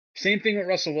 same thing with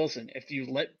Russell Wilson. If you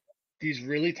let these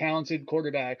really talented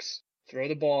quarterbacks throw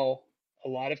the ball a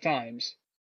lot of times.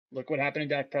 Look what happened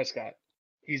to Dak Prescott.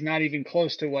 He's not even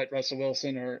close to what Russell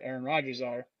Wilson or Aaron Rodgers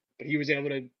are, but he was able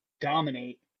to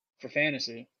dominate for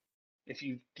fantasy. If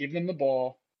you give them the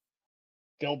ball,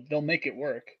 they'll make it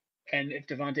work. And if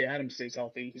Devontae Adams stays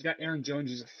healthy, he's got Aaron Jones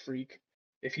who's a freak.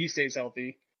 If he stays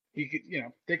healthy, he could,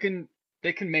 they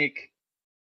can make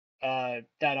that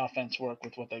offense work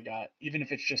with what they got, even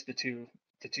if it's just the two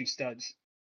studs.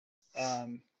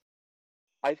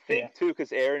 I think too, because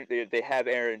they have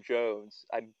Aaron Jones.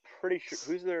 I'm pretty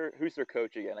sure who's their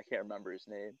coach again. I can't remember his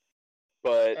name,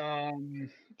 but what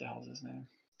the hell's his name?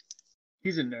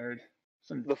 He's a nerd.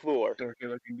 Some LaFleur. dorky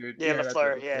looking dude. Yeah,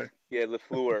 LaFleur. Yeah,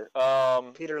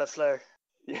 LaFleur. Peter LaFleur.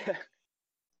 Yeah,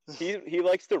 he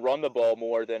likes to run the ball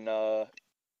more than I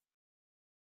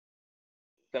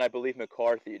believe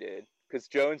McCarthy did. Because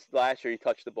Jones last year he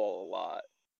touched the ball a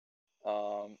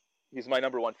lot. He's my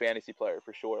number one fantasy player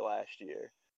for sure last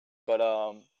year, but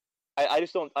I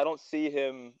just don't see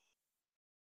him.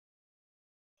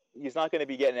 He's not going to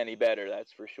be getting any better,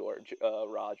 that's for sure,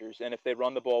 Rodgers. And if they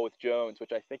run the ball with Jones,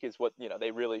 which I think is what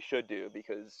they really should do,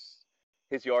 because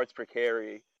his yards per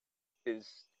carry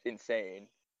is insane.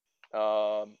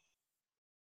 I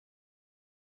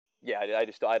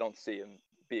don't see him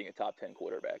being a top 10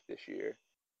 quarterback this year,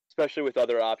 especially with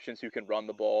other options who can run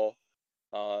the ball.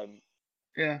 And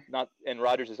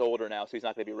Rodgers is older now, so he's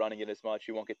not going to be running it as much.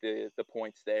 You won't get the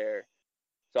points there.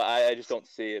 So I just don't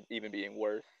see it even being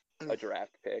worth a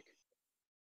draft pick.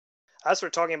 As we're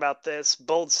talking about this,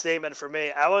 bold statement for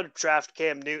me, I would draft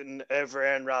Cam Newton over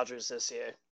Aaron Rodgers this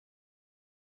year.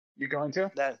 You going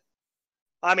to?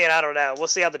 I don't know. We'll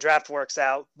see how the draft works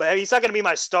out. But he's not going to be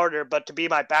my starter, but to be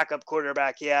my backup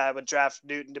quarterback, yeah, I would draft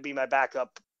Newton to be my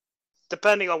backup.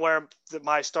 Depending on where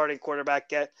my starting quarterback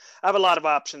get, I have a lot of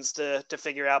options to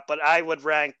figure out, but I would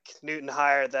rank Newton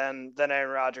higher than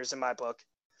Aaron Rodgers in my book.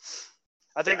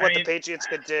 I think the Patriots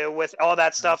could do with all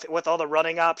that stuff, with all the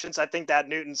running options, I think that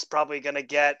Newton's probably going to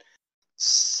get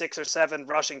 6 or 7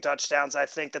 rushing touchdowns. I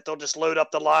think that they'll just load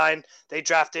up the line. They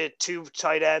drafted 2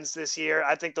 tight ends this year.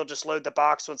 I think they'll just load the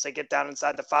box once they get down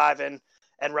inside the 5 and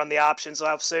run the options. They'll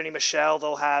have Sony Michel.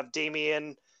 They'll have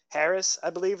Damian Harris,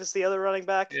 I believe, is the other running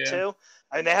back, too.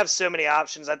 They have so many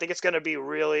options. I think it's going to be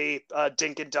really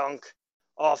dink and dunk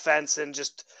offense and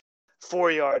just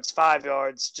 4 yards, 5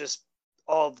 yards, just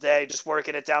all day, just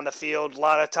working it down the field. A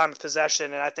lot of time of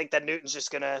possession, and I think that Newton's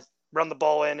just going to run the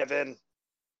ball in and then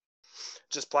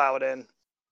just plow it in.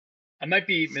 I might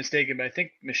be mistaken, but I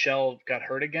think Michelle got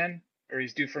hurt again, or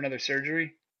he's due for another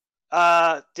surgery.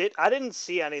 I didn't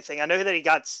see anything. I know that he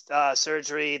got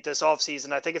surgery this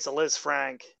offseason. I think it's a Liz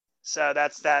Frank. So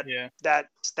that's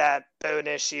that bone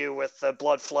issue with the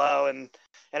blood flow and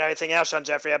everything. Alshon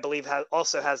Jeffrey, I believe,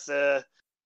 also has the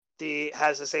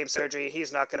same surgery.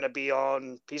 He's not going to be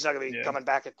coming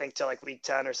back, I think, till like week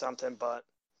 10 or something. But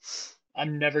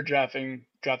I'm never drafting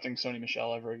Sony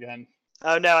Michel ever again.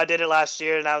 Oh no, I did it last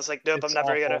year, and I was like, nope, It's I'm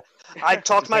never awful. gonna. I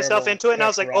talked myself into it, and I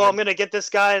was like, Terrible. I'm gonna get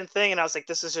this guy and thing, and I was like,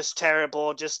 this is just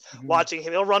terrible. Just watching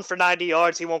him, he'll run for 90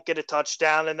 yards, he won't get a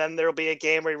touchdown, and then there'll be a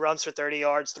game where he runs for 30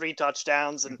 yards, 3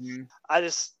 touchdowns, and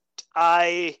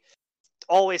I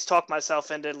always talk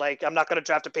myself into like, I'm not gonna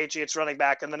draft a Patriots running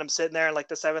back, and then I'm sitting there in like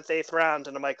the 7th, 8th round,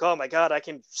 and I'm like, oh my god, I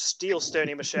can steal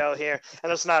Stoney Michel here,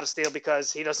 and it's not a steal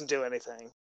because he doesn't do anything.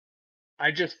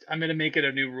 I'm gonna make it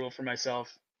a new rule for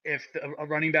myself. If a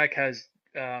running back has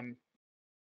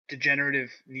degenerative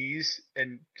knees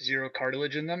and 0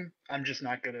 cartilage in them, I'm just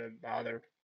not gonna bother.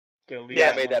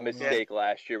 I made that mistake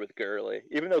last year with Gurley.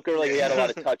 Even though Gurley had a lot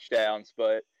of touchdowns,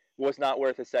 but was not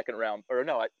worth a second round. Or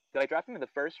no, did I draft him in the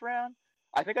first round?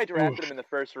 I think I drafted him in the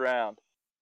first round.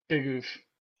 Big oof.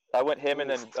 I went him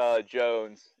and then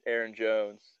Aaron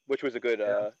Jones, which was a good.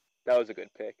 That was a good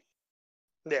pick.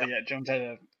 Yeah. So Jones had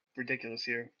a ridiculous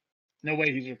year. No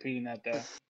way he's repeating that though.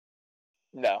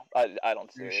 No, I don't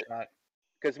see it.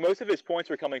 Because most of his points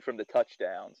were coming from the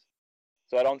touchdowns.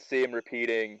 So I don't see him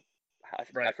repeating. I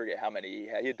forget how many he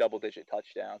had. He had double-digit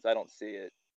touchdowns. I don't see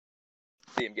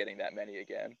him getting that many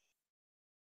again.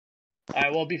 All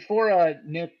right, well, before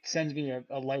Nick sends me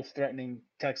a life-threatening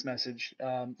text message,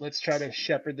 let's try to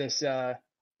shepherd this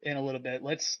in a little bit.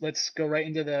 Let's go right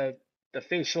into the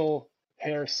facial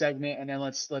hair segment, and then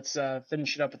let's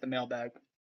finish it up with the mailbag.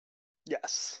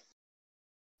 Yes.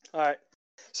 All right.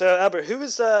 So Albert, who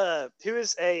is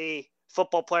a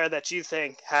football player that you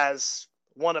think has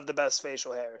one of the best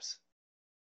facial hairs?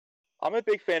 I'm a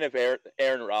big fan of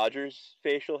Aaron Rodgers'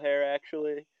 facial hair,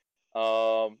 actually.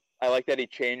 I like that he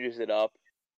changes it up.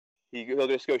 He'll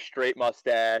just go straight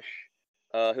mustache.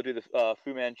 He'll do the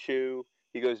Fu Manchu.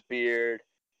 He goes beard.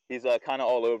 He's kind of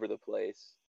all over the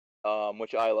place,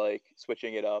 which I like,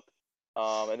 switching it up.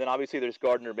 And then obviously there's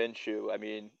Gardner Minshew. I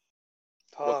mean,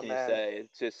 what Oh can you man. say? It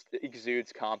just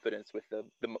exudes confidence with the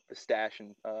stash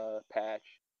and patch.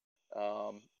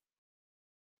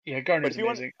 Yeah, Gardner's if you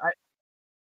want- amazing.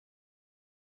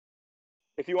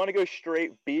 If you want to go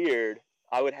straight beard,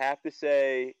 I would have to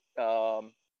say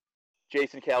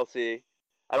Jason Kelsey.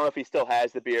 I don't know if he still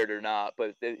has the beard or not,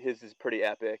 but his is pretty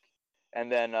epic. And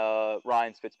then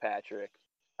Ryan Fitzpatrick.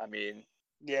 I mean,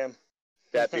 Yeah.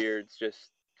 that beard's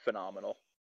just phenomenal.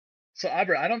 So,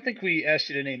 Albert, I don't think we asked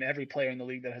you to name every player in the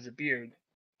league that has a beard.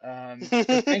 So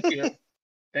thank you.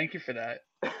 Thank you for that.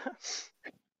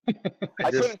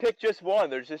 I couldn't pick just one.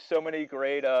 There's just so many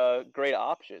great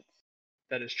options.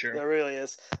 That is true. There really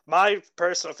is. My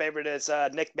personal favorite is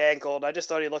Nick Mangold. I just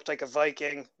thought he looked like a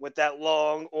Viking with that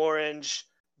long orange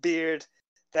beard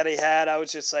that he had. I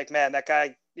was just like, man, that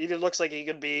guy, he looks like he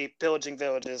could be pillaging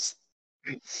villages.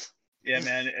 Yeah,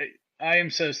 man. I am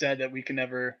so sad that we can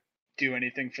never do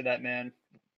anything for that man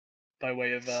by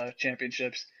way of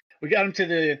championships. We got him to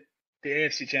the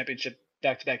AFC Championship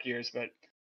back-to-back years, but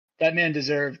that man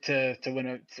deserved to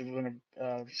win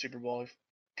a Super Bowl.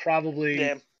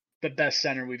 Probably the best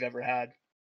center we've ever had.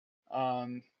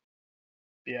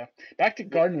 Yeah. Back to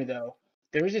Gardner though.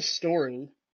 There was a story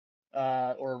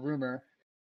or a rumor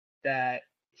that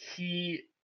he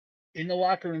in the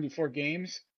locker room before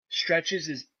games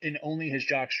stretches in only his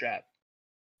jockstrap.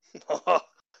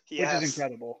 Yes. Which is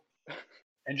incredible.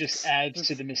 And just adds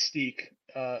to the mystique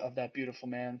of that beautiful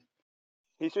man.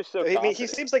 He's just so he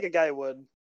seems like a guy who would.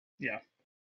 Yeah.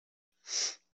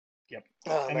 Yep.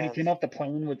 Oh, and when he came off the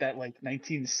plane with that like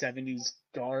 1970s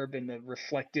garb and the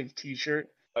reflective t-shirt.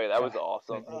 Oh yeah, that was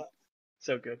awesome.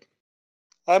 So good.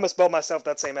 I almost bought myself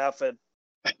that same outfit.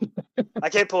 I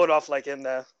can't pull it off like him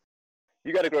though.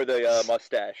 You got to grow the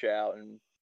mustache out and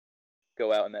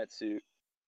go out in that suit.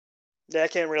 Yeah, I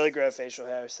can't really grow facial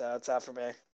hair, so it's out for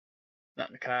me. Not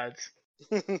in the cards.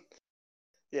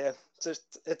 Yeah,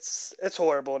 it's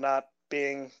horrible not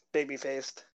being baby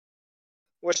faced.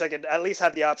 Wish I could at least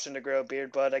have the option to grow a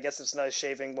beard, but I guess it's nice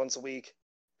shaving once a week.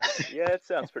 Yeah, it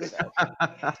sounds pretty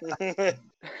nice.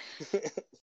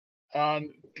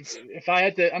 If I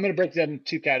had to, I'm gonna break them in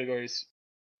two categories: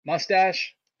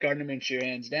 mustache, Gardner Minshew,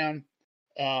 hands down.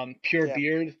 Pure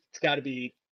beard, it's got to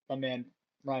be my man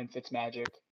Ryan Fitzmagic.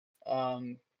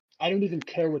 I don't even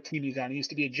care what team he's on. He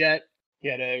used to be a Jet. He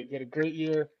had a great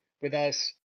year with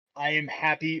us. I am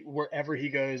happy wherever he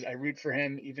goes. I root for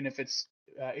him, even if it's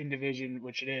in division,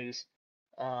 which it is.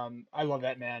 I love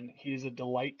that man. He's a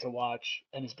delight to watch,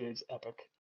 and his beard's epic.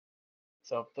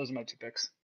 So those are my two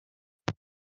picks.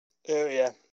 Oh yeah,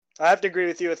 I have to agree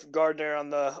with you with Gardner on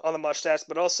the mustache,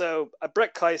 but also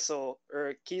Brett Keisel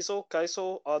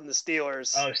on the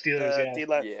Steelers. Oh,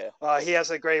 Steelers, yeah. He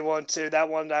has a great one too. That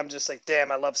one I'm just like,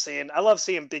 damn, I love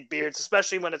seeing big beards,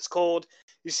 especially when it's cold.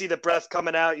 You see the breath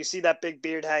coming out. You see that big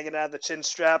beard hanging out of the chin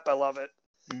strap. I love it.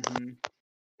 Mm-hmm.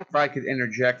 If I could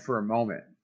interject for a moment.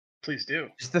 Please do.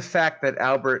 Just the fact that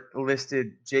Albert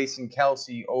listed Jason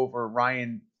Kelsey over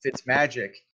Ryan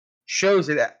Fitzmagic shows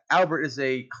that Albert is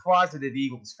a closeted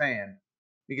Eagles fan,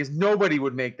 because nobody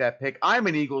would make that pick. I'm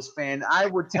an Eagles fan. I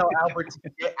would tell Albert to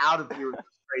get out of here with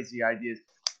these crazy ideas.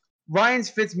 Ryan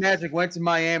Fitzmagic went to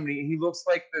Miami. He looks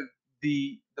like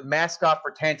the mascot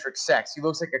for tantric sex. He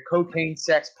looks like a cocaine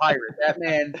sex pirate. That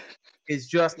man is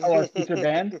just our future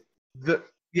band.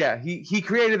 He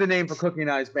created the name for Cookie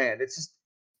and I's band. It's just,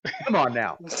 come on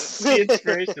now.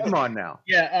 Come on now.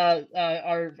 Yeah,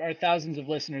 our thousands of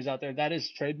listeners out there, that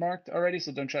is trademarked already,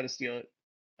 so don't try to steal it.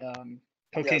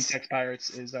 Cocaine Sex Pirates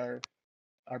is our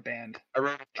band. I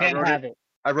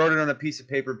wrote it on a piece of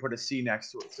paper and put a C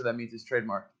next to it, so that means it's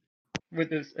trademarked.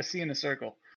 With a C in a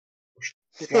circle.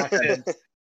 Locked in.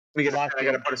 I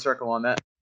gotta put a circle on that.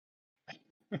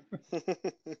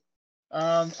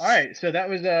 All right, so that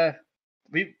was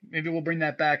maybe we'll bring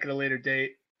that back at a later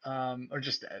date. Or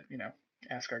just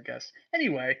ask our guests.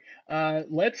 Anyway,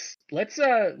 let's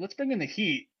bring in the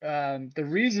heat. The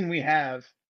reason we have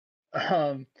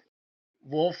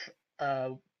Wolf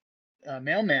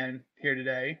Mailman here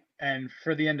today, and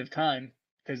for the end of time,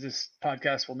 because this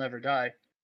podcast will never die,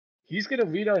 he's gonna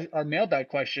read our mailbag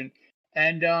question,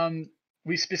 and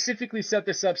we specifically set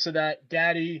this up so that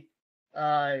Daddy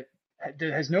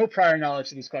has no prior knowledge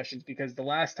to these questions, because the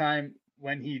last time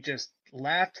when he just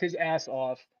laughed his ass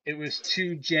off, it was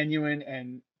too genuine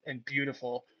and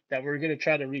beautiful that we're going to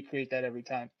try to recreate that every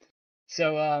time.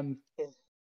 So,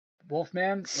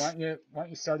 Wolfman, why don't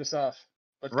you start us off?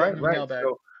 Let's right. Mailbag.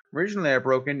 So originally I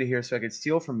broke into here so I could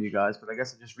steal from you guys, but I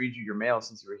guess I'll just read you your mail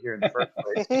since you were here in the first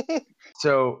place.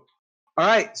 So All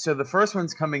right, so the first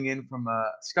one's coming in from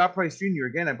Scott Price Jr.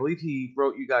 Again, I believe he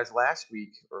wrote you guys last week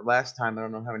or last time. I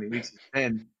don't know how many weeks it's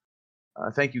been.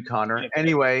 Thank you, Connor.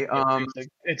 Anyway,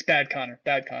 it's bad, Connor.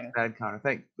 Bad, Connor. Bad Connor.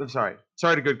 I'm sorry.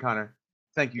 Sorry to good Connor.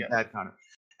 Thank you, Yes. bad Connor.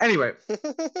 Anyway,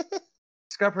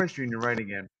 Scott Price Jr.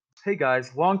 writing in. Hey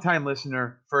guys, long-time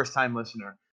listener, first-time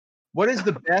listener. What is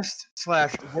the best /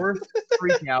 worst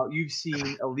freak out you've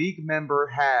seen a league member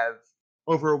have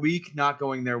over a week not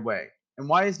going their way? And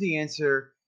why is the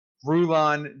answer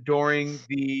Rulon during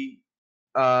the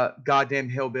goddamn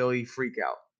hillbilly freak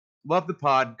out? Love the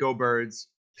pod. Go Birds.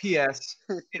 P.S.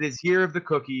 It is year of the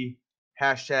cookie. #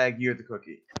 year of the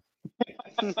cookie.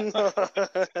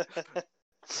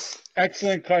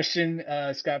 Excellent question,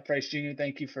 Scott Price Jr.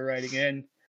 Thank you for writing in.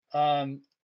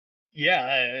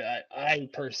 Yeah, I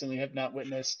personally have not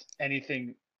witnessed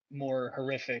anything more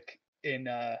horrific in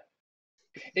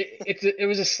it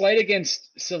was a slight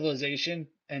against civilization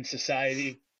and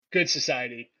society, good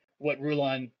society, what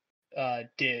Rulon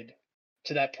did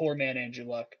to that poor man Andrew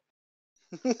Luck.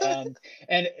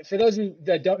 And for those of you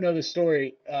that don't know the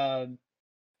story, I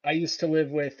used to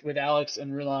live with Alex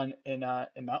and Rulon in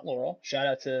Mount Laurel. Shout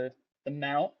out to the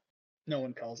Mount. No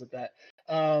one calls it that.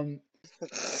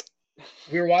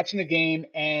 We were watching the game,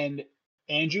 and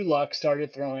Andrew Luck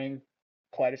started throwing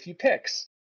quite a few picks.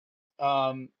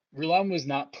 Rulon was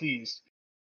not pleased,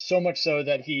 so much so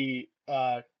that he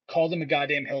called him a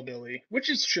goddamn hillbilly, which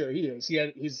is true. He is.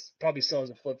 He's probably still has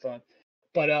a flip phone,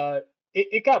 but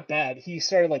it got bad. He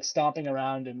started like stomping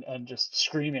around and just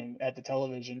screaming at the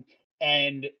television.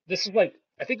 And this was like,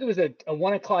 I think it was a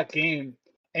 1:00 game,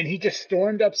 and he just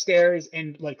stormed upstairs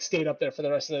and like stayed up there for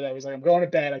the rest of the day. He was like, I'm going to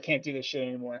bed. I can't do this shit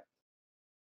anymore.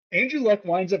 Andrew Luck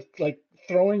winds up like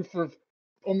throwing for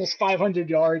almost 500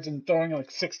 yards and throwing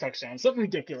like 6 touchdowns, something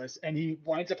ridiculous. And he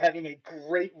winds up having a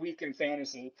great week in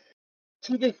fantasy.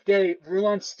 To this day,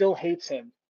 Rulon still hates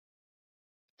him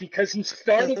because he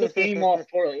started the game off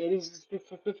poorly. It is just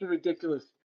such a ridiculous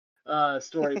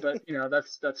story, but you know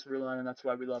that's Rulon, and that's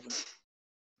why we love him.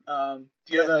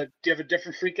 Do you have a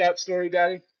different freak out story,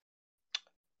 Daddy?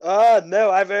 No,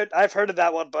 I've heard of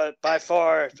that one, but by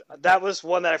far that was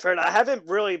one that I've heard. I haven't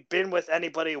really been with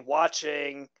anybody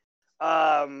watching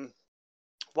any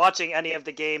of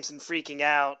the games and freaking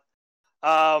out.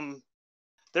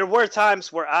 There were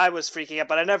times where I was freaking out,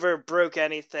 but I never broke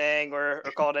anything or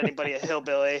called anybody a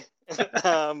hillbilly.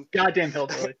 Goddamn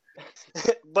hillbilly.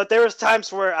 But there was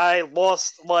times where I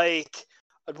lost, like,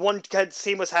 one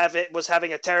team was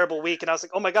having a terrible week, and I was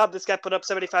like, oh my god, this guy put up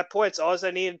 75 points. All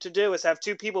I needed to do is have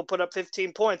 2 people put up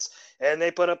 15 points, and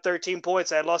they put up 13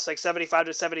 points. I had lost like 75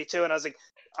 to 72, and I was like,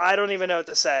 I don't even know what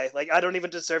to say. Like, I don't even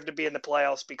deserve to be in the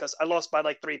playoffs because I lost by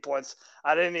like 3 points.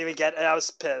 I didn't even get, and I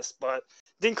was pissed, but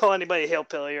didn't call anybody a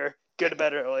hillbilly or go to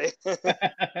bed early.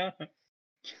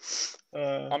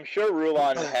 I'm sure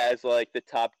Rulon has like the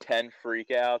top 10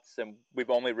 freakouts, and we've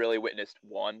only really witnessed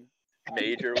one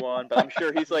major one. But I'm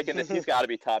sure he's like he's got to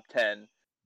be top 10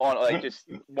 on like just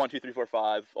 1, 2, 3, 4,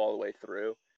 5 all the way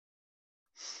through.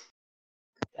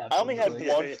 Absolutely. I only had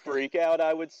one freakout,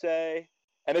 I would say,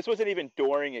 and this wasn't even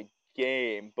during a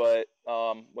game, but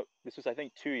this was I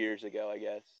think 2 years ago, I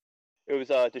guess. It was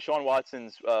Deshaun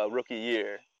Watson's rookie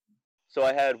year. So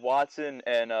I had Watson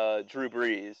and Drew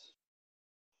Brees.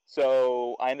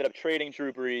 So I ended up trading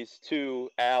Drew Brees to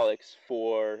Alex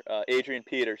for Adrian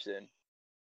Peterson.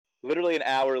 Literally an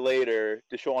hour later,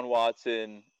 Deshaun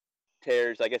Watson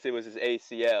tears, I guess it was his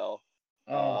ACL.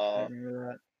 I remember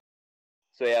that.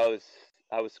 So yeah,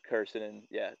 I was cursing and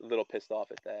yeah, a little pissed off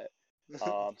at that.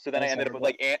 So then I ended up with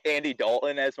like Andy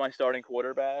Dalton as my starting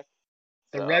quarterback.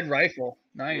 The Red Rifle,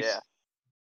 nice. Yeah.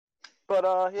 But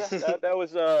yeah, that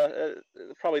was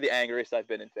probably the angriest I've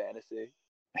been in fantasy.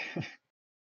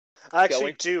 I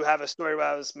actually do have a story where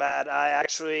I was mad. I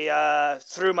actually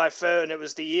threw my phone. It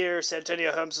was the year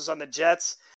Santonio Holmes was on the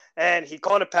Jets, and he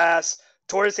caught a pass,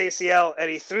 tore his ACL,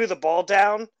 and he threw the ball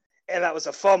down, and that was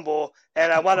a fumble.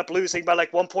 And I wound up losing by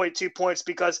like 1.2 points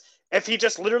because if he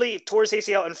just literally tore his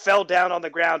ACL and fell down on the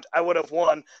ground, I would have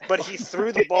won. But he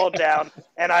threw the ball down,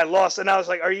 and I lost. And I was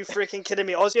like, are you freaking kidding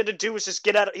me? All he had to do was just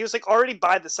get out. He was like already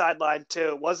by the sideline, too.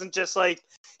 It wasn't just like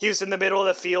he was in the middle of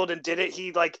the field and did it.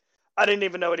 He like, I didn't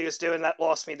even know what he was doing. That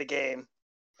lost me the game.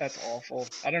 That's awful.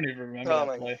 I don't even remember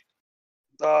that play.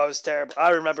 Oh, it was terrible. I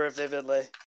remember it vividly.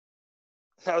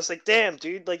 I was like, damn,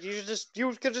 dude, like you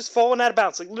could just fallen out of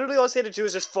bounds. Like literally all he had to do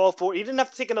was just fall forward. He didn't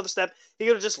have to take another step. He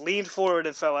could have just leaned forward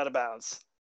and fell out of bounds.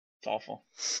 It's awful.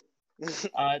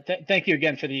 Thank you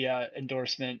again for the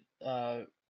endorsement and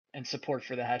support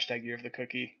for the hashtag year of the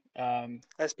cookie.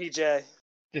 SPJ.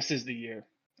 This is the year.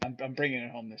 I'm bringing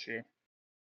it home this year.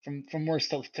 from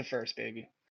worst to first, baby.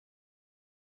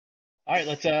 All right,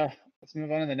 let's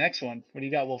move on to the next one. What do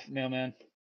you got, Wolf Mailman?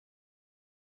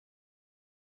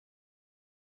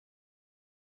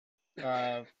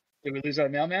 Did we lose our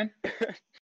mailman?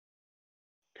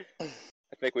 I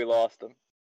think we lost him.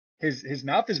 His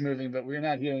mouth is moving, but we're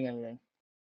not hearing anything.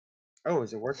 Oh,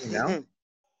 is it working now?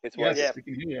 It's Yes, Yeah. we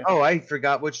can hear you. Oh, I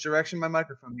forgot which direction my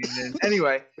microphone needed in.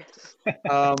 Anyway,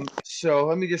 so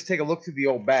let me just take a look through the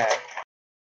old bag.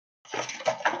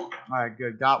 All right,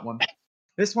 good, got one.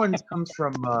 This one comes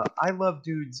from I Love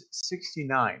Dudes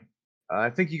 69. I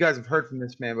think you guys have heard from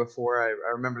this man before. I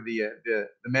remember the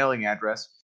mailing address.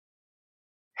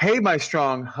 Hey, my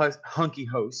strong hunky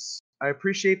hosts. I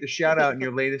appreciate the shout out in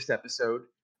your latest episode.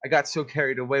 I got so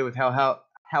carried away with how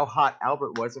hot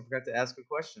Albert was, I forgot to ask a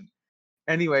question.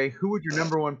 Anyway, who would your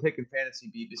number one pick in fantasy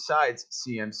be besides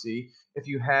CMC if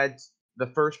you had the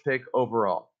first pick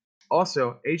overall?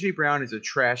 Also, AJ Brown is a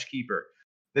trash keeper.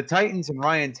 The Titans and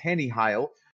Ryan Tannehill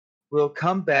will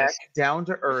come back down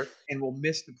to earth and will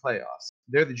miss the playoffs.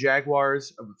 They're the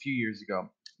Jaguars of a few years ago.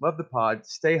 Love the pod.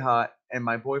 Stay hot, and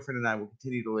my boyfriend and I will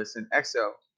continue to listen.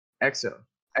 XO, XO,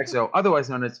 XO, otherwise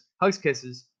known as Hugs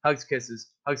Kisses, Hugs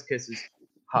Kisses, Hugs Kisses,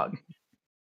 Hug.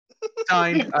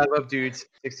 Signed, I Love Dudes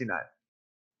 69.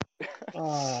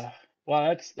 Wow,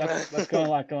 that's got a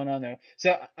lot going on there.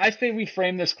 So I say we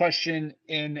frame this question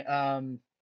in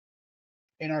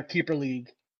our keeper league,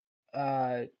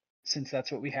 since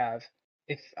that's what we have.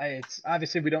 It's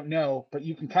obviously we don't know, but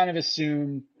you can kind of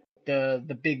assume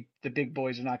the big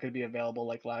boys are not going to be available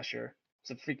like last year. It's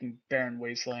a freaking barren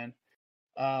wasteland.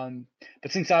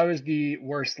 But since I was the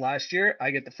worst last year,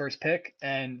 I get the first pick,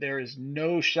 and there is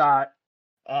no shot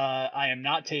I am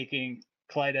not taking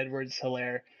Clyde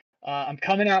Edwards-Helaire. I'm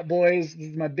coming out, boys. This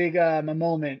is my big my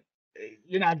moment.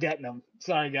 You're not getting them.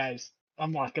 Sorry, guys.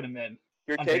 I'm locking them in.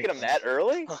 You're I'm taking taking him that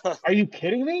early? Are you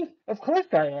kidding me? Of course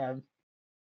I am.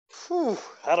 Whew,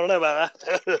 I don't know about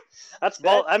that. That's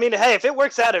bold. I mean, hey, if it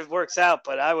works out, it works out.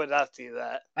 But I would not do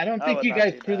that. I don't I think would you not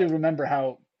guys do truly that. remember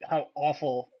how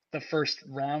awful the first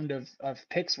round of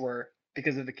picks were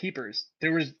because of the keepers.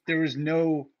 There was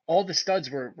no, all the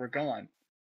studs were gone.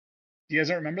 Do you guys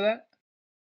don't remember that?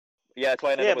 Yeah, that's why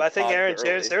I ended Yeah, up but I with think Todd Aaron Gurley.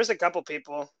 Jones. There was a couple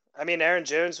people. I mean, Aaron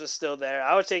Jones was still there.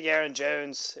 I would take Aaron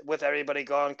Jones with everybody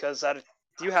gone because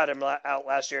you had him out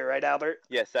last year, right, Albert?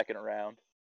 Yeah, second round.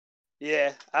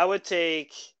 Yeah, I would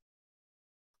take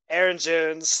Aaron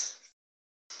Jones.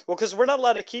 Well, because we're not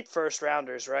allowed to keep first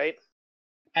rounders, right?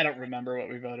 I don't remember what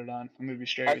we voted on. I'm gonna be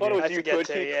straight I with thought you. it was I you forget could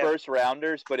too, keep yeah. first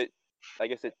rounders, but I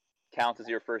guess it counts as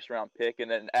your first round pick,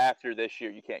 and then after this year,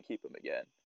 you can't keep them again.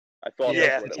 I thought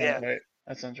Yeah, that's what it that yeah. sounds right.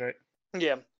 That sounds right.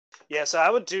 Yeah. So I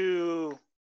would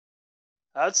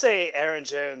say Aaron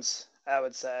Jones. I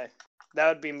would say that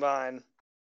would be mine.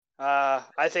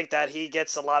 I think that he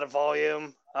gets a lot of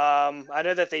volume. I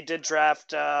know that they did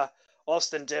draft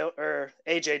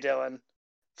AJ Dillon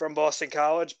from Boston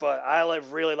College, but I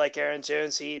really like Aaron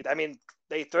Jones.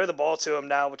 They throw the ball to him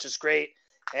now, which is great.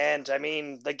 And I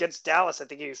mean, against Dallas, I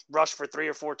think he rushed for 3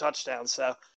 or 4 touchdowns.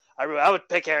 So I would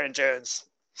pick Aaron Jones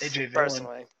AJ Dillon.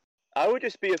 personally. I would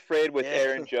just be afraid with Yeah.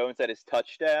 Aaron Jones that his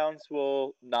touchdowns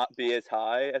will not be as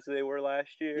high as they were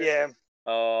last year. Yeah.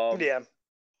 Yeah.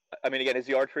 I mean, again, his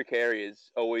yards per carry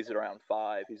is always around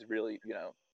 5. He's really,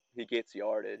 he gets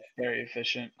yardage. Very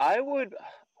efficient.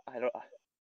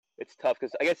 It's tough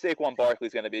because I guess Saquon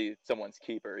Barkley's going to be someone's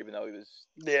keeper, even though he was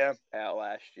Yeah. out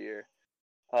last year.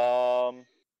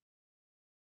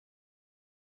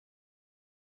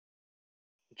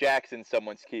 Jackson's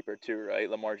someone's keeper too, right?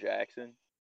 Lamar Jackson.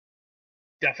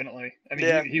 Definitely. I mean,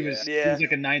 Yeah. he was Yeah.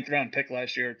 like a 9th round pick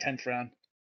last year, 10th round.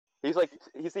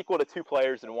 He's equal to 2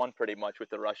 players in one pretty much with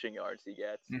the rushing yards he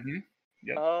gets. Mm-hmm.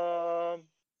 Yep.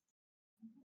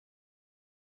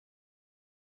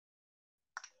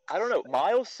 I don't know.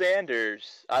 Miles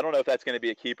Sanders. I don't know if that's going to be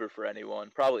a keeper for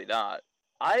anyone. Probably not.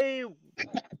 I'm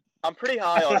pretty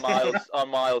high on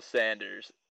Miles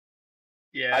Sanders.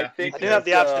 Yeah. I think I do have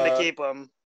the option to keep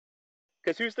him.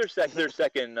 Because who's their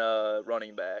second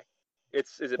running back?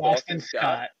 Is it Boston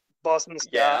Scott. Boston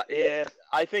Scott. Yeah.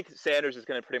 I think Sanders is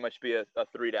going to pretty much be a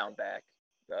 3-down back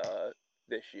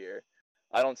this year.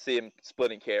 I don't see him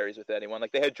splitting carries with anyone.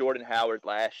 Like they had Jordan Howard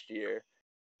last year,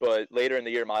 but later in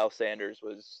the year Miles Sanders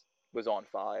was on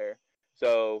fire.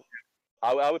 So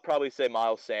I would probably say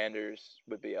Miles Sanders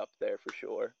would be up there for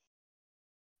sure.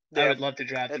 I would love to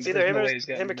draft him. It's either him or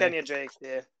Kenyon Kenyon Drake.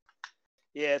 Yeah.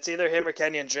 Yeah, it's either him or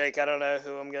Kenyon Drake. I don't know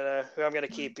who I'm gonna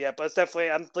keep yet, but it's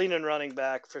definitely I'm leaning running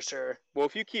back for sure. Well,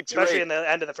 if you keep Especially Drake, in the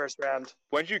end of the first round.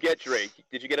 when did you get Drake?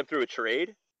 Did you get him through a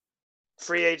trade?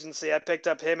 free agency. I picked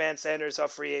up him and Sanders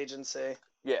off free agency.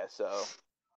 Yeah, so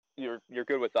you're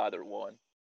good with either one.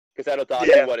 Because that'll dodge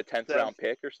Yeah, you, what, a 10th so- round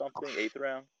pick or something? 8th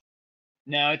round?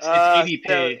 No, it's So,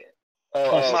 ADP.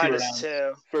 Oh, minus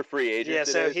 2. for free agents. Yeah,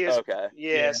 so it is? here's Okay.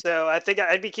 Yeah, so I think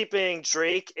I'd be keeping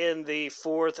Drake in the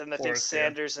 4th, and I think Fourth, yeah.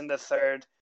 Sanders in the 3rd.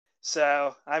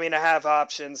 So I mean, I have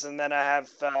options, and then I have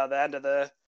the end of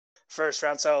the 1st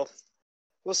round. So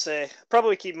we'll see.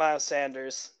 Probably keep Miles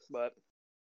Sanders, but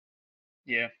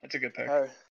Yeah, that's a good pick.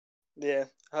 yeah.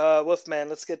 Wolfman,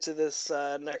 let's get to this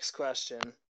next question.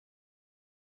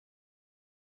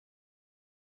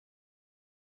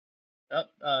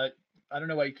 I don't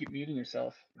know why you keep muting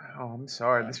yourself. Oh, I'm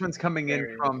sorry. This one's coming in There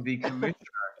he from the commissioner.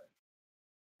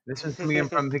 This one's coming in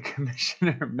from the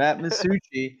commissioner, Matt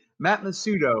Masucci. Matt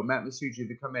Masucci,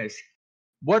 the commish.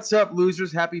 What's up,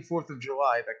 losers? Happy 4th of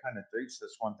July. That kind of dates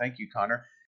this one. Thank you, Connor.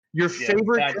 Your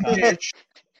favorite bad Connor. commish.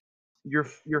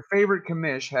 Your favorite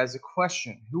commish has a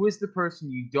question. Who is the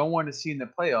person you don't want to see in the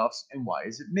playoffs, and why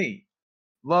is it me?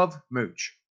 Love,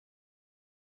 Mooch.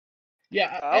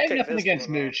 Yeah, I'll I have pick nothing this against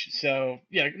one off. Mooch, so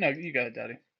yeah, no, you got it,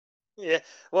 Daddy. Yeah.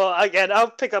 Well, again,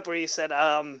 I'll pick up where you said.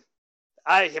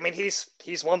 I mean,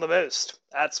 he's won the most.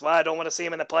 That's why I don't want to see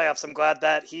him in the playoffs. I'm glad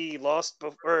that he lost.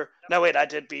 No, wait, I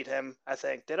did beat him. I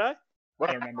think. Did I? I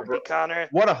don't remember. Beat Connor.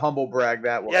 What a humble brag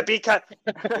that was. Yeah, beat Connor.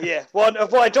 Yeah. Well,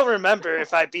 I don't remember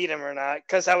if I beat him or not,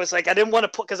 because I was like, I didn't want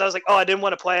to because I was like, oh, I didn't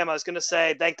want to play him. I was gonna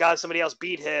say, thank God somebody else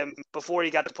beat him before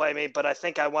he got to play me. But I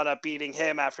think I wound up beating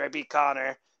him after I beat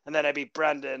Connor, and then I beat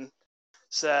Brendan.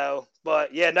 So,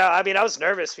 but yeah, no, I mean, I was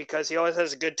nervous because he always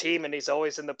has a good team and he's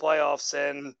always in the playoffs,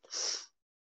 and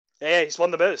yeah, he's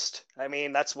won the most. I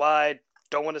mean, that's why I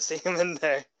don't want to see him in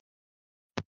there.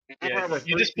 Yeah,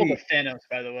 you just pulled a Thanos,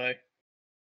 by the way.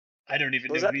 I don't even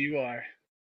What was know that? who you are.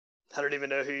 I don't even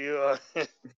know who you are.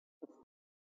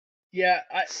 Yeah,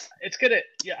 it's gonna.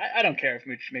 Yeah, I don't care if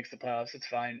Mooch makes the playoffs. It's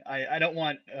fine. I don't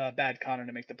want bad Connor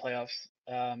to make the playoffs.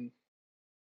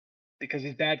 Because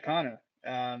he's bad Connor.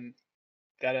 I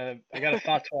got a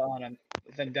fatwa on him.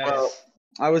 Vendetta. Well,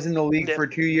 I was in the league Yeah. for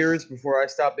 2 years before I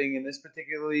stopped being in this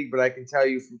particular league, but I can tell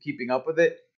you from keeping up with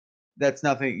it, that's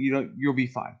nothing. You'll be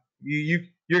fine.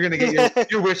 You're gonna get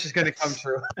your wish is gonna come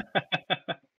true.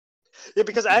 Yeah,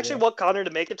 because I actually want Connor to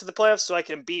make it to the playoffs so I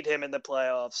can beat him in the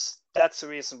playoffs. That's the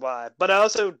reason why. But I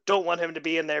also don't want him to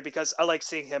be in there because I like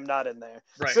seeing him not in there.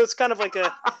 Right. So it's kind of like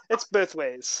it's both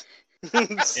ways.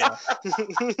 Yeah.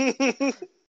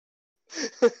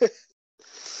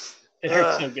 It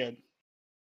hurts so good.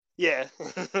 Yeah.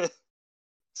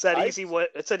 It's that easy win.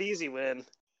 It's an easy win.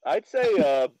 I'd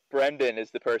say Brendan is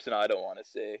the person I don't want to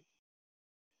see.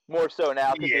 More so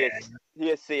now because he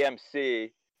has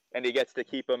CMC and he gets to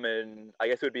keep him in. I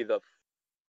guess it would be the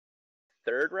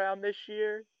 3rd round this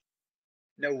year.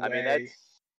 No way. I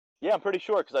mean, I'm pretty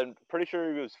sure because I'm pretty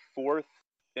sure he was 4th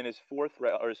in his 4th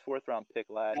round or his 4th round pick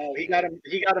last. Oh, he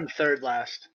year. got him 3rd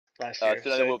last year. So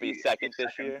then it will be 2nd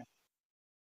this year.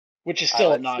 Which is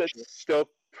still It's obnoxious. still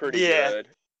pretty Yeah. good.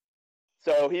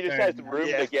 So he just Fair has enough. room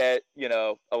Yeah. to get,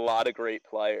 a lot of great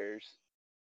players.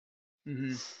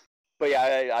 Mm-hmm. But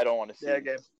yeah, I don't want to see Yeah,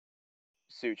 okay.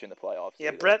 Such in the playoffs.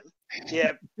 Yeah,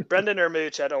 either. Brendan or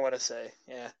Mooch, I don't want to say.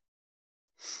 Yeah.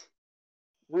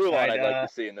 Rulon Alright, I'd like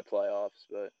to see in the playoffs,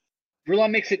 but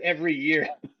Rulon makes it every year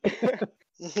and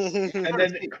Yeah,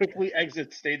 then quickly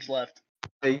exits stage left.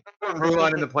 Hey, you put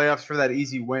Rulon in the playoffs for that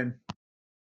easy win.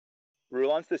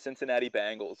 Rulon's the Cincinnati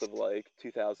Bengals of like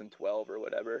 2012 or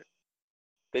whatever.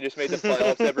 They just made the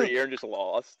playoffs every year and just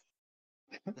lost.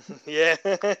 yeah.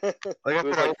 Like It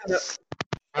was like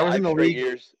I was in the 5 straight league.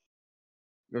 years.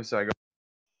 I'm sorry. Go.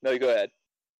 No, you go ahead.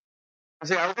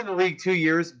 I was in the league 2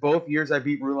 years. Both years I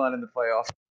beat Rulon in the playoffs.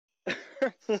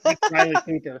 Riley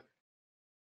Cooper.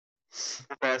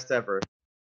 Best ever.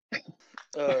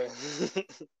 All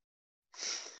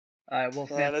Alright, well,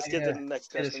 right, let's get to the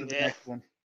next hit us question. with the Yeah. next one.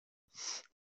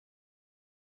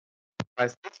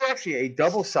 Guys, it's actually a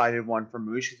double-sided one from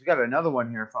Moosh. We got another one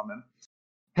here from him.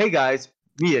 Hey guys,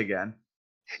 me again.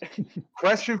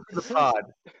 Question for the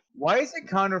pod. Why is it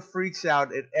Connor freaks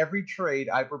out at every trade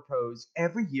I propose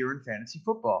every year in fantasy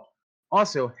football?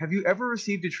 Also, have you ever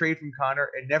received a trade from Connor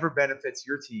and never benefits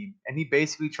your team, and he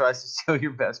basically tries to steal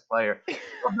your best player?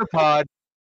 From the pod,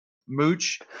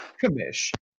 Mooch,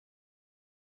 Kamish.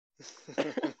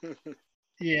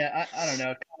 Yeah, I don't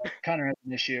know. Connor has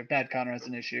an issue. Bad Connor has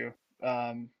an issue.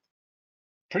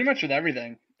 Pretty much with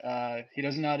everything. He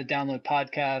doesn't know how to download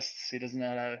podcasts. He doesn't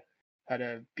know how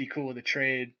to be cool with a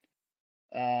trade.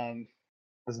 Doesn't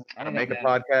I don't make know, a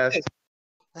man. podcast.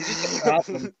 He's just a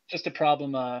problem. Just a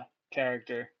problem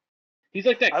character. He's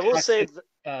like that I will say,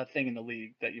 toxic, thing in the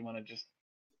league that you want to just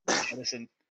medicine.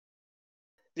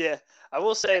 Yeah, I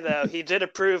will say though, he did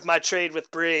approve my trade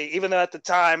with Bree, even though at the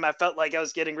time I felt like I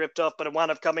was getting ripped off, but it wound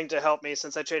up coming to help me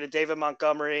since I traded David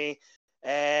Montgomery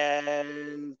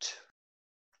and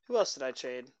who else did I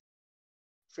trade?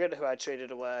 Forget who I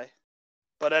traded away.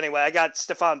 But anyway, I got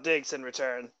Stephon Diggs in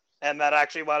return, and that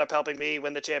actually wound up helping me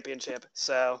win the championship.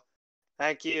 So,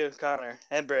 thank you, Connor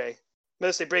and Bree.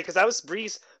 Mostly Bree, because that was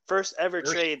Bree's first ever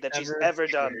trade that she's ever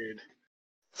done.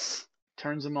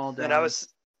 Turns them all down. And I was,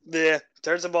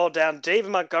 turns them all down. David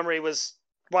Montgomery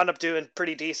wound up doing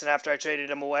pretty decent after I traded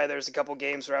him away. There was a couple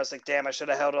games where I was like, damn, I should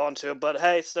have held on to him. But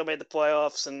hey, still made the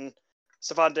playoffs, and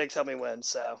Stephon Diggs helped me win.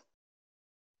 So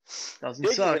doesn't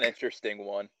Diggs suck. is an interesting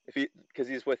one because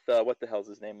he's with what the hell's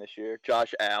his name this year?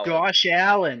 Josh Allen. Josh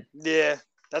Allen. yeah,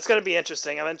 that's gonna be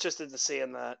interesting. I'm interested to see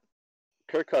in that.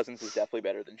 Kirk Cousins is definitely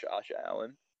better than Josh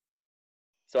Allen.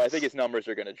 So I think his numbers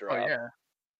are going to drop. Oh yeah.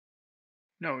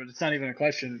 No, it's not even a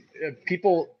question.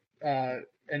 People,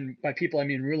 and by people I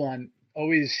mean Rulon,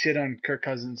 always shit on Kirk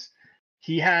Cousins.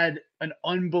 He had an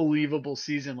unbelievable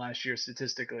season last year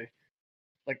statistically.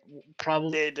 Like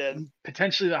probably They did.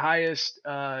 potentially the highest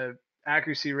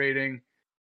accuracy rating,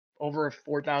 over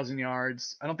 4,000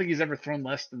 yards. I don't think he's ever thrown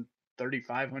less than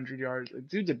 3,500 yards.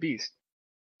 Dude's a beast.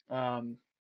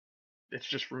 It's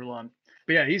just Rulon.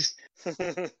 But yeah,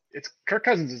 it's Kirk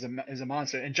Cousins is a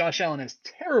monster, and Josh Allen has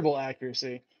terrible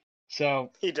accuracy.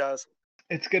 So He does.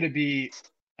 it's going to be.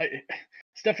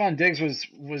 Stephon Diggs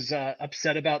was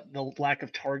upset about the lack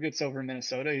of targets over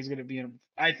Minnesota. He's going to be in,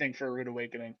 I think, for a rude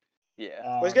awakening. Yeah.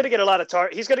 Well, he's gonna get a lot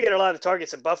of He's gonna get a lot of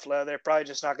targets in Buffalo. They're probably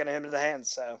just not gonna hit him in the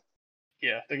hands. So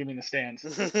Yeah, they're going to be in the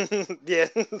stands. yeah,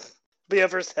 be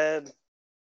over his head.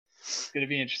 It's going to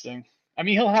be interesting. I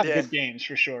mean, he'll have Yeah. good games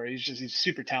for sure. He's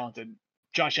super talented.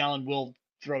 Josh Allen will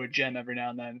throw a gem every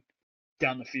now and then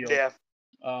down the field. Yeah,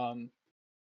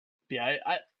 Yeah,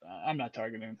 I'm not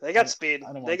targeting. they got speed.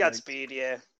 I don't They want got Diggs. speed.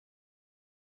 Yeah.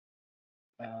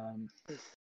 Um,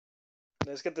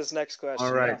 Let's get this next question.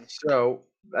 All right, on. so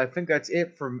I think that's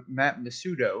it from Matt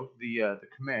Masudo, the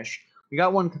commish. We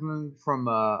got one coming from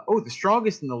the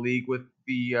strongest in the league with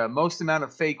the most amount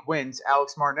of fake wins,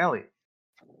 Alex Martinelli.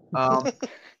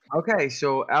 Okay,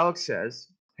 so Alex says,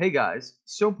 "Hey guys,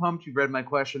 so pumped you read my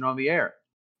question on the air.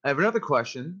 I have another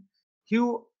question.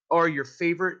 Who are your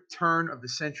favorite turn of the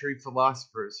century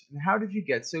philosophers, and how did you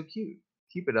get so cute?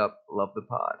 Keep it up. Love the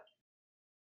pod."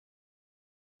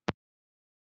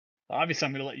 obviously,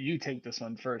 I'm going to let you take this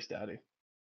one first, Daddy.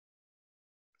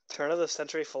 Turn of the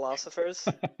century philosophers.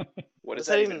 What does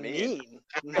that that even mean?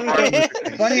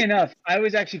 Funny enough, I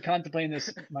was actually contemplating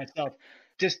this myself.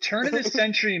 Does turn of the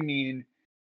century mean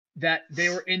that they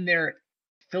were in their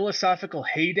philosophical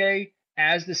heyday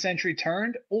as the century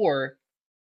turned, or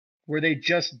were they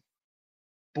just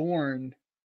born?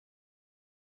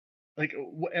 Like,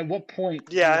 at what point?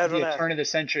 Yeah, I would be don't a know. turn of the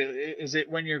century? Is it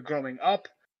when you're growing up,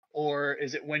 or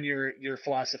is it when you're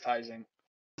philosophizing?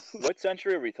 What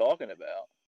century are we talking about?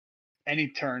 Any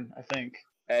turn, I think.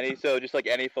 So just like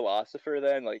any philosopher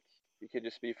then, like you could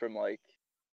just be from like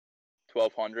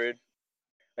 1200.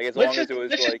 Like as long as it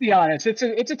was let's like just be honest. It's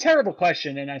a terrible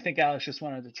question, and I think Alex just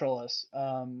wanted to troll us.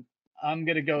 I'm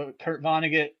gonna go Kurt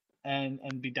Vonnegut and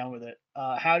be done with it.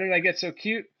 How did I get so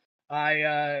cute?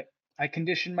 I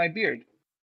conditioned my beard.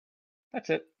 That's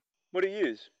it. what do you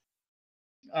use?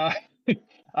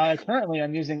 Currently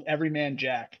I'm using Everyman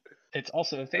Jack. It's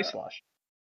also a face wash.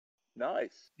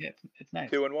 Nice. Yeah, it's nice.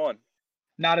 2 in 1.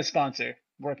 Not a sponsor.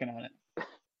 Working on it.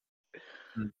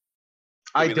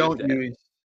 I we don't lose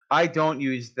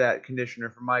use that conditioner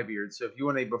for my beard. So if you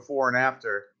want a before and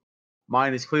after,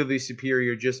 mine is clearly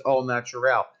superior, just all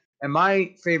natural. And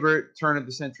my favorite turn of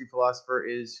the century philosopher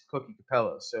is Cookie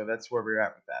Capello. So that's where we're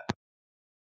at with that.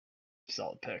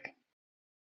 Solid pick.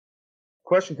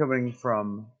 Question coming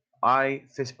from I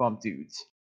Fist Bump Dudes.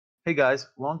 Hey guys,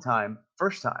 long time,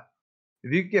 first time.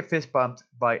 If you could get fist bumped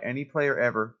by any player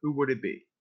ever, who would it be?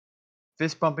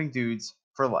 Fist bumping dudes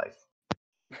for life.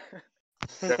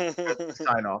 That's the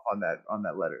sign off on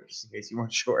that letter, just in case you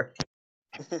weren't sure.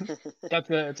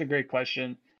 That's a great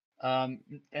question. And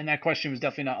that question was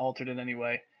definitely not altered in any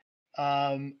way.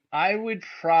 I would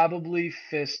probably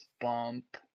fist bump.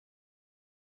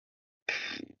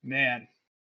 Man.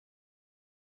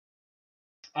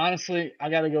 Honestly, I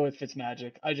gotta go with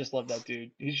Fitzmagic. I just love that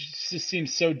dude. He just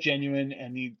seems so genuine,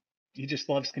 and he just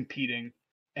loves competing,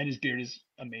 and his beard is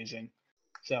amazing.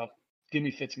 So give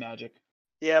me Fitzmagic.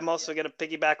 Yeah, I'm also gonna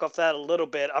piggyback off that a little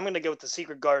bit. I'm gonna go with the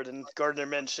Secret Garden, Gardner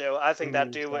Minshew. I think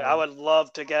that dude. I would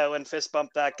love to go and fist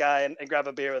bump that guy and grab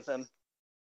a beer with him.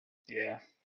 Yeah.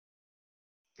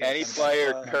 Any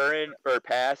player, current or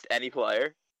past, any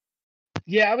player.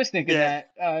 Yeah, I was thinking Yeah.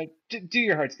 that. Do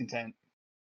your heart's content.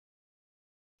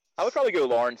 I would probably go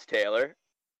Lawrence Taylor.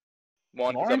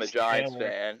 One, because I'm a Lawrence Giants Taylor.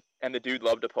 fan, and the dude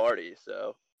loved to party,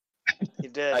 so He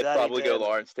did. I'd that he probably go did.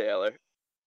 Lawrence Taylor.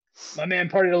 My man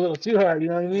partied a little too hard, you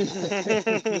know what I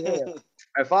mean? Yeah.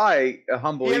 If I, a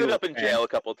humble He ended Eagles up in fan, jail a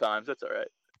couple times. That's all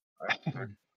right.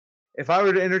 if I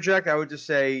were to interject, I would just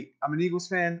say I'm an Eagles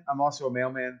fan. I'm also a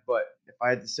mailman, but if I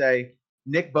had to say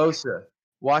Nick Bosa,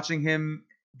 watching him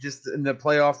just in the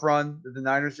playoff run that the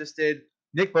Niners just did,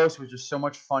 Nick Bosa was just so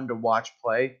much fun to watch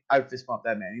play. I would fist bump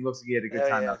that man. He looks like he had a good Oh,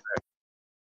 time yeah. out there.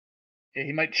 Yeah,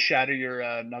 he might shatter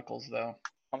your knuckles, though.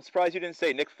 I'm surprised you didn't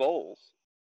say Nick Foles.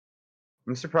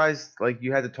 I'm surprised, like,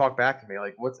 you had to talk back to me.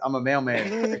 Like, I'm a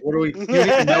mailman. Like, what do we? You don't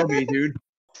even know me, dude.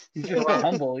 He's just so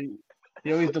humble.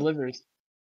 He always delivers.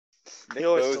 Nick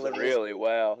always Bosa, delivers. really?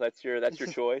 Wow, that's your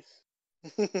choice.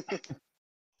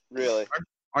 Really?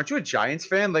 Aren't you a Giants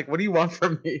fan? Like, what do you want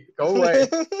from me? Go away.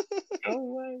 Go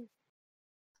away.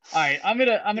 All right, I'm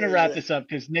gonna wrap this up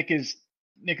because Nick is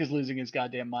losing his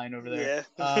goddamn mind over there.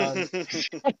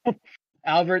 Yeah.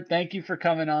 Albert, thank you for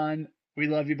coming on. We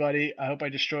love you, buddy. I hope I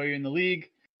destroy you in the league.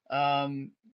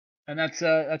 And that's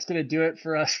gonna do it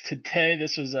for us today.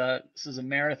 This was a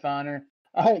marathoner.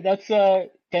 All right, that's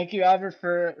thank you, Albert,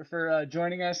 for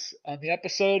joining us on the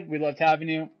episode. We loved having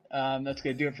you. That's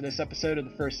gonna do it for this episode of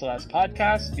the First to Last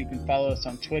podcast. You can follow us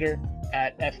on Twitter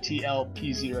at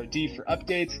FTLP0D for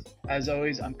updates. As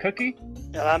always, I'm Cookie,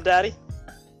 And I'm Daddy.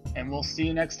 and we'll see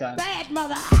you next time. Bad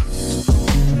mother.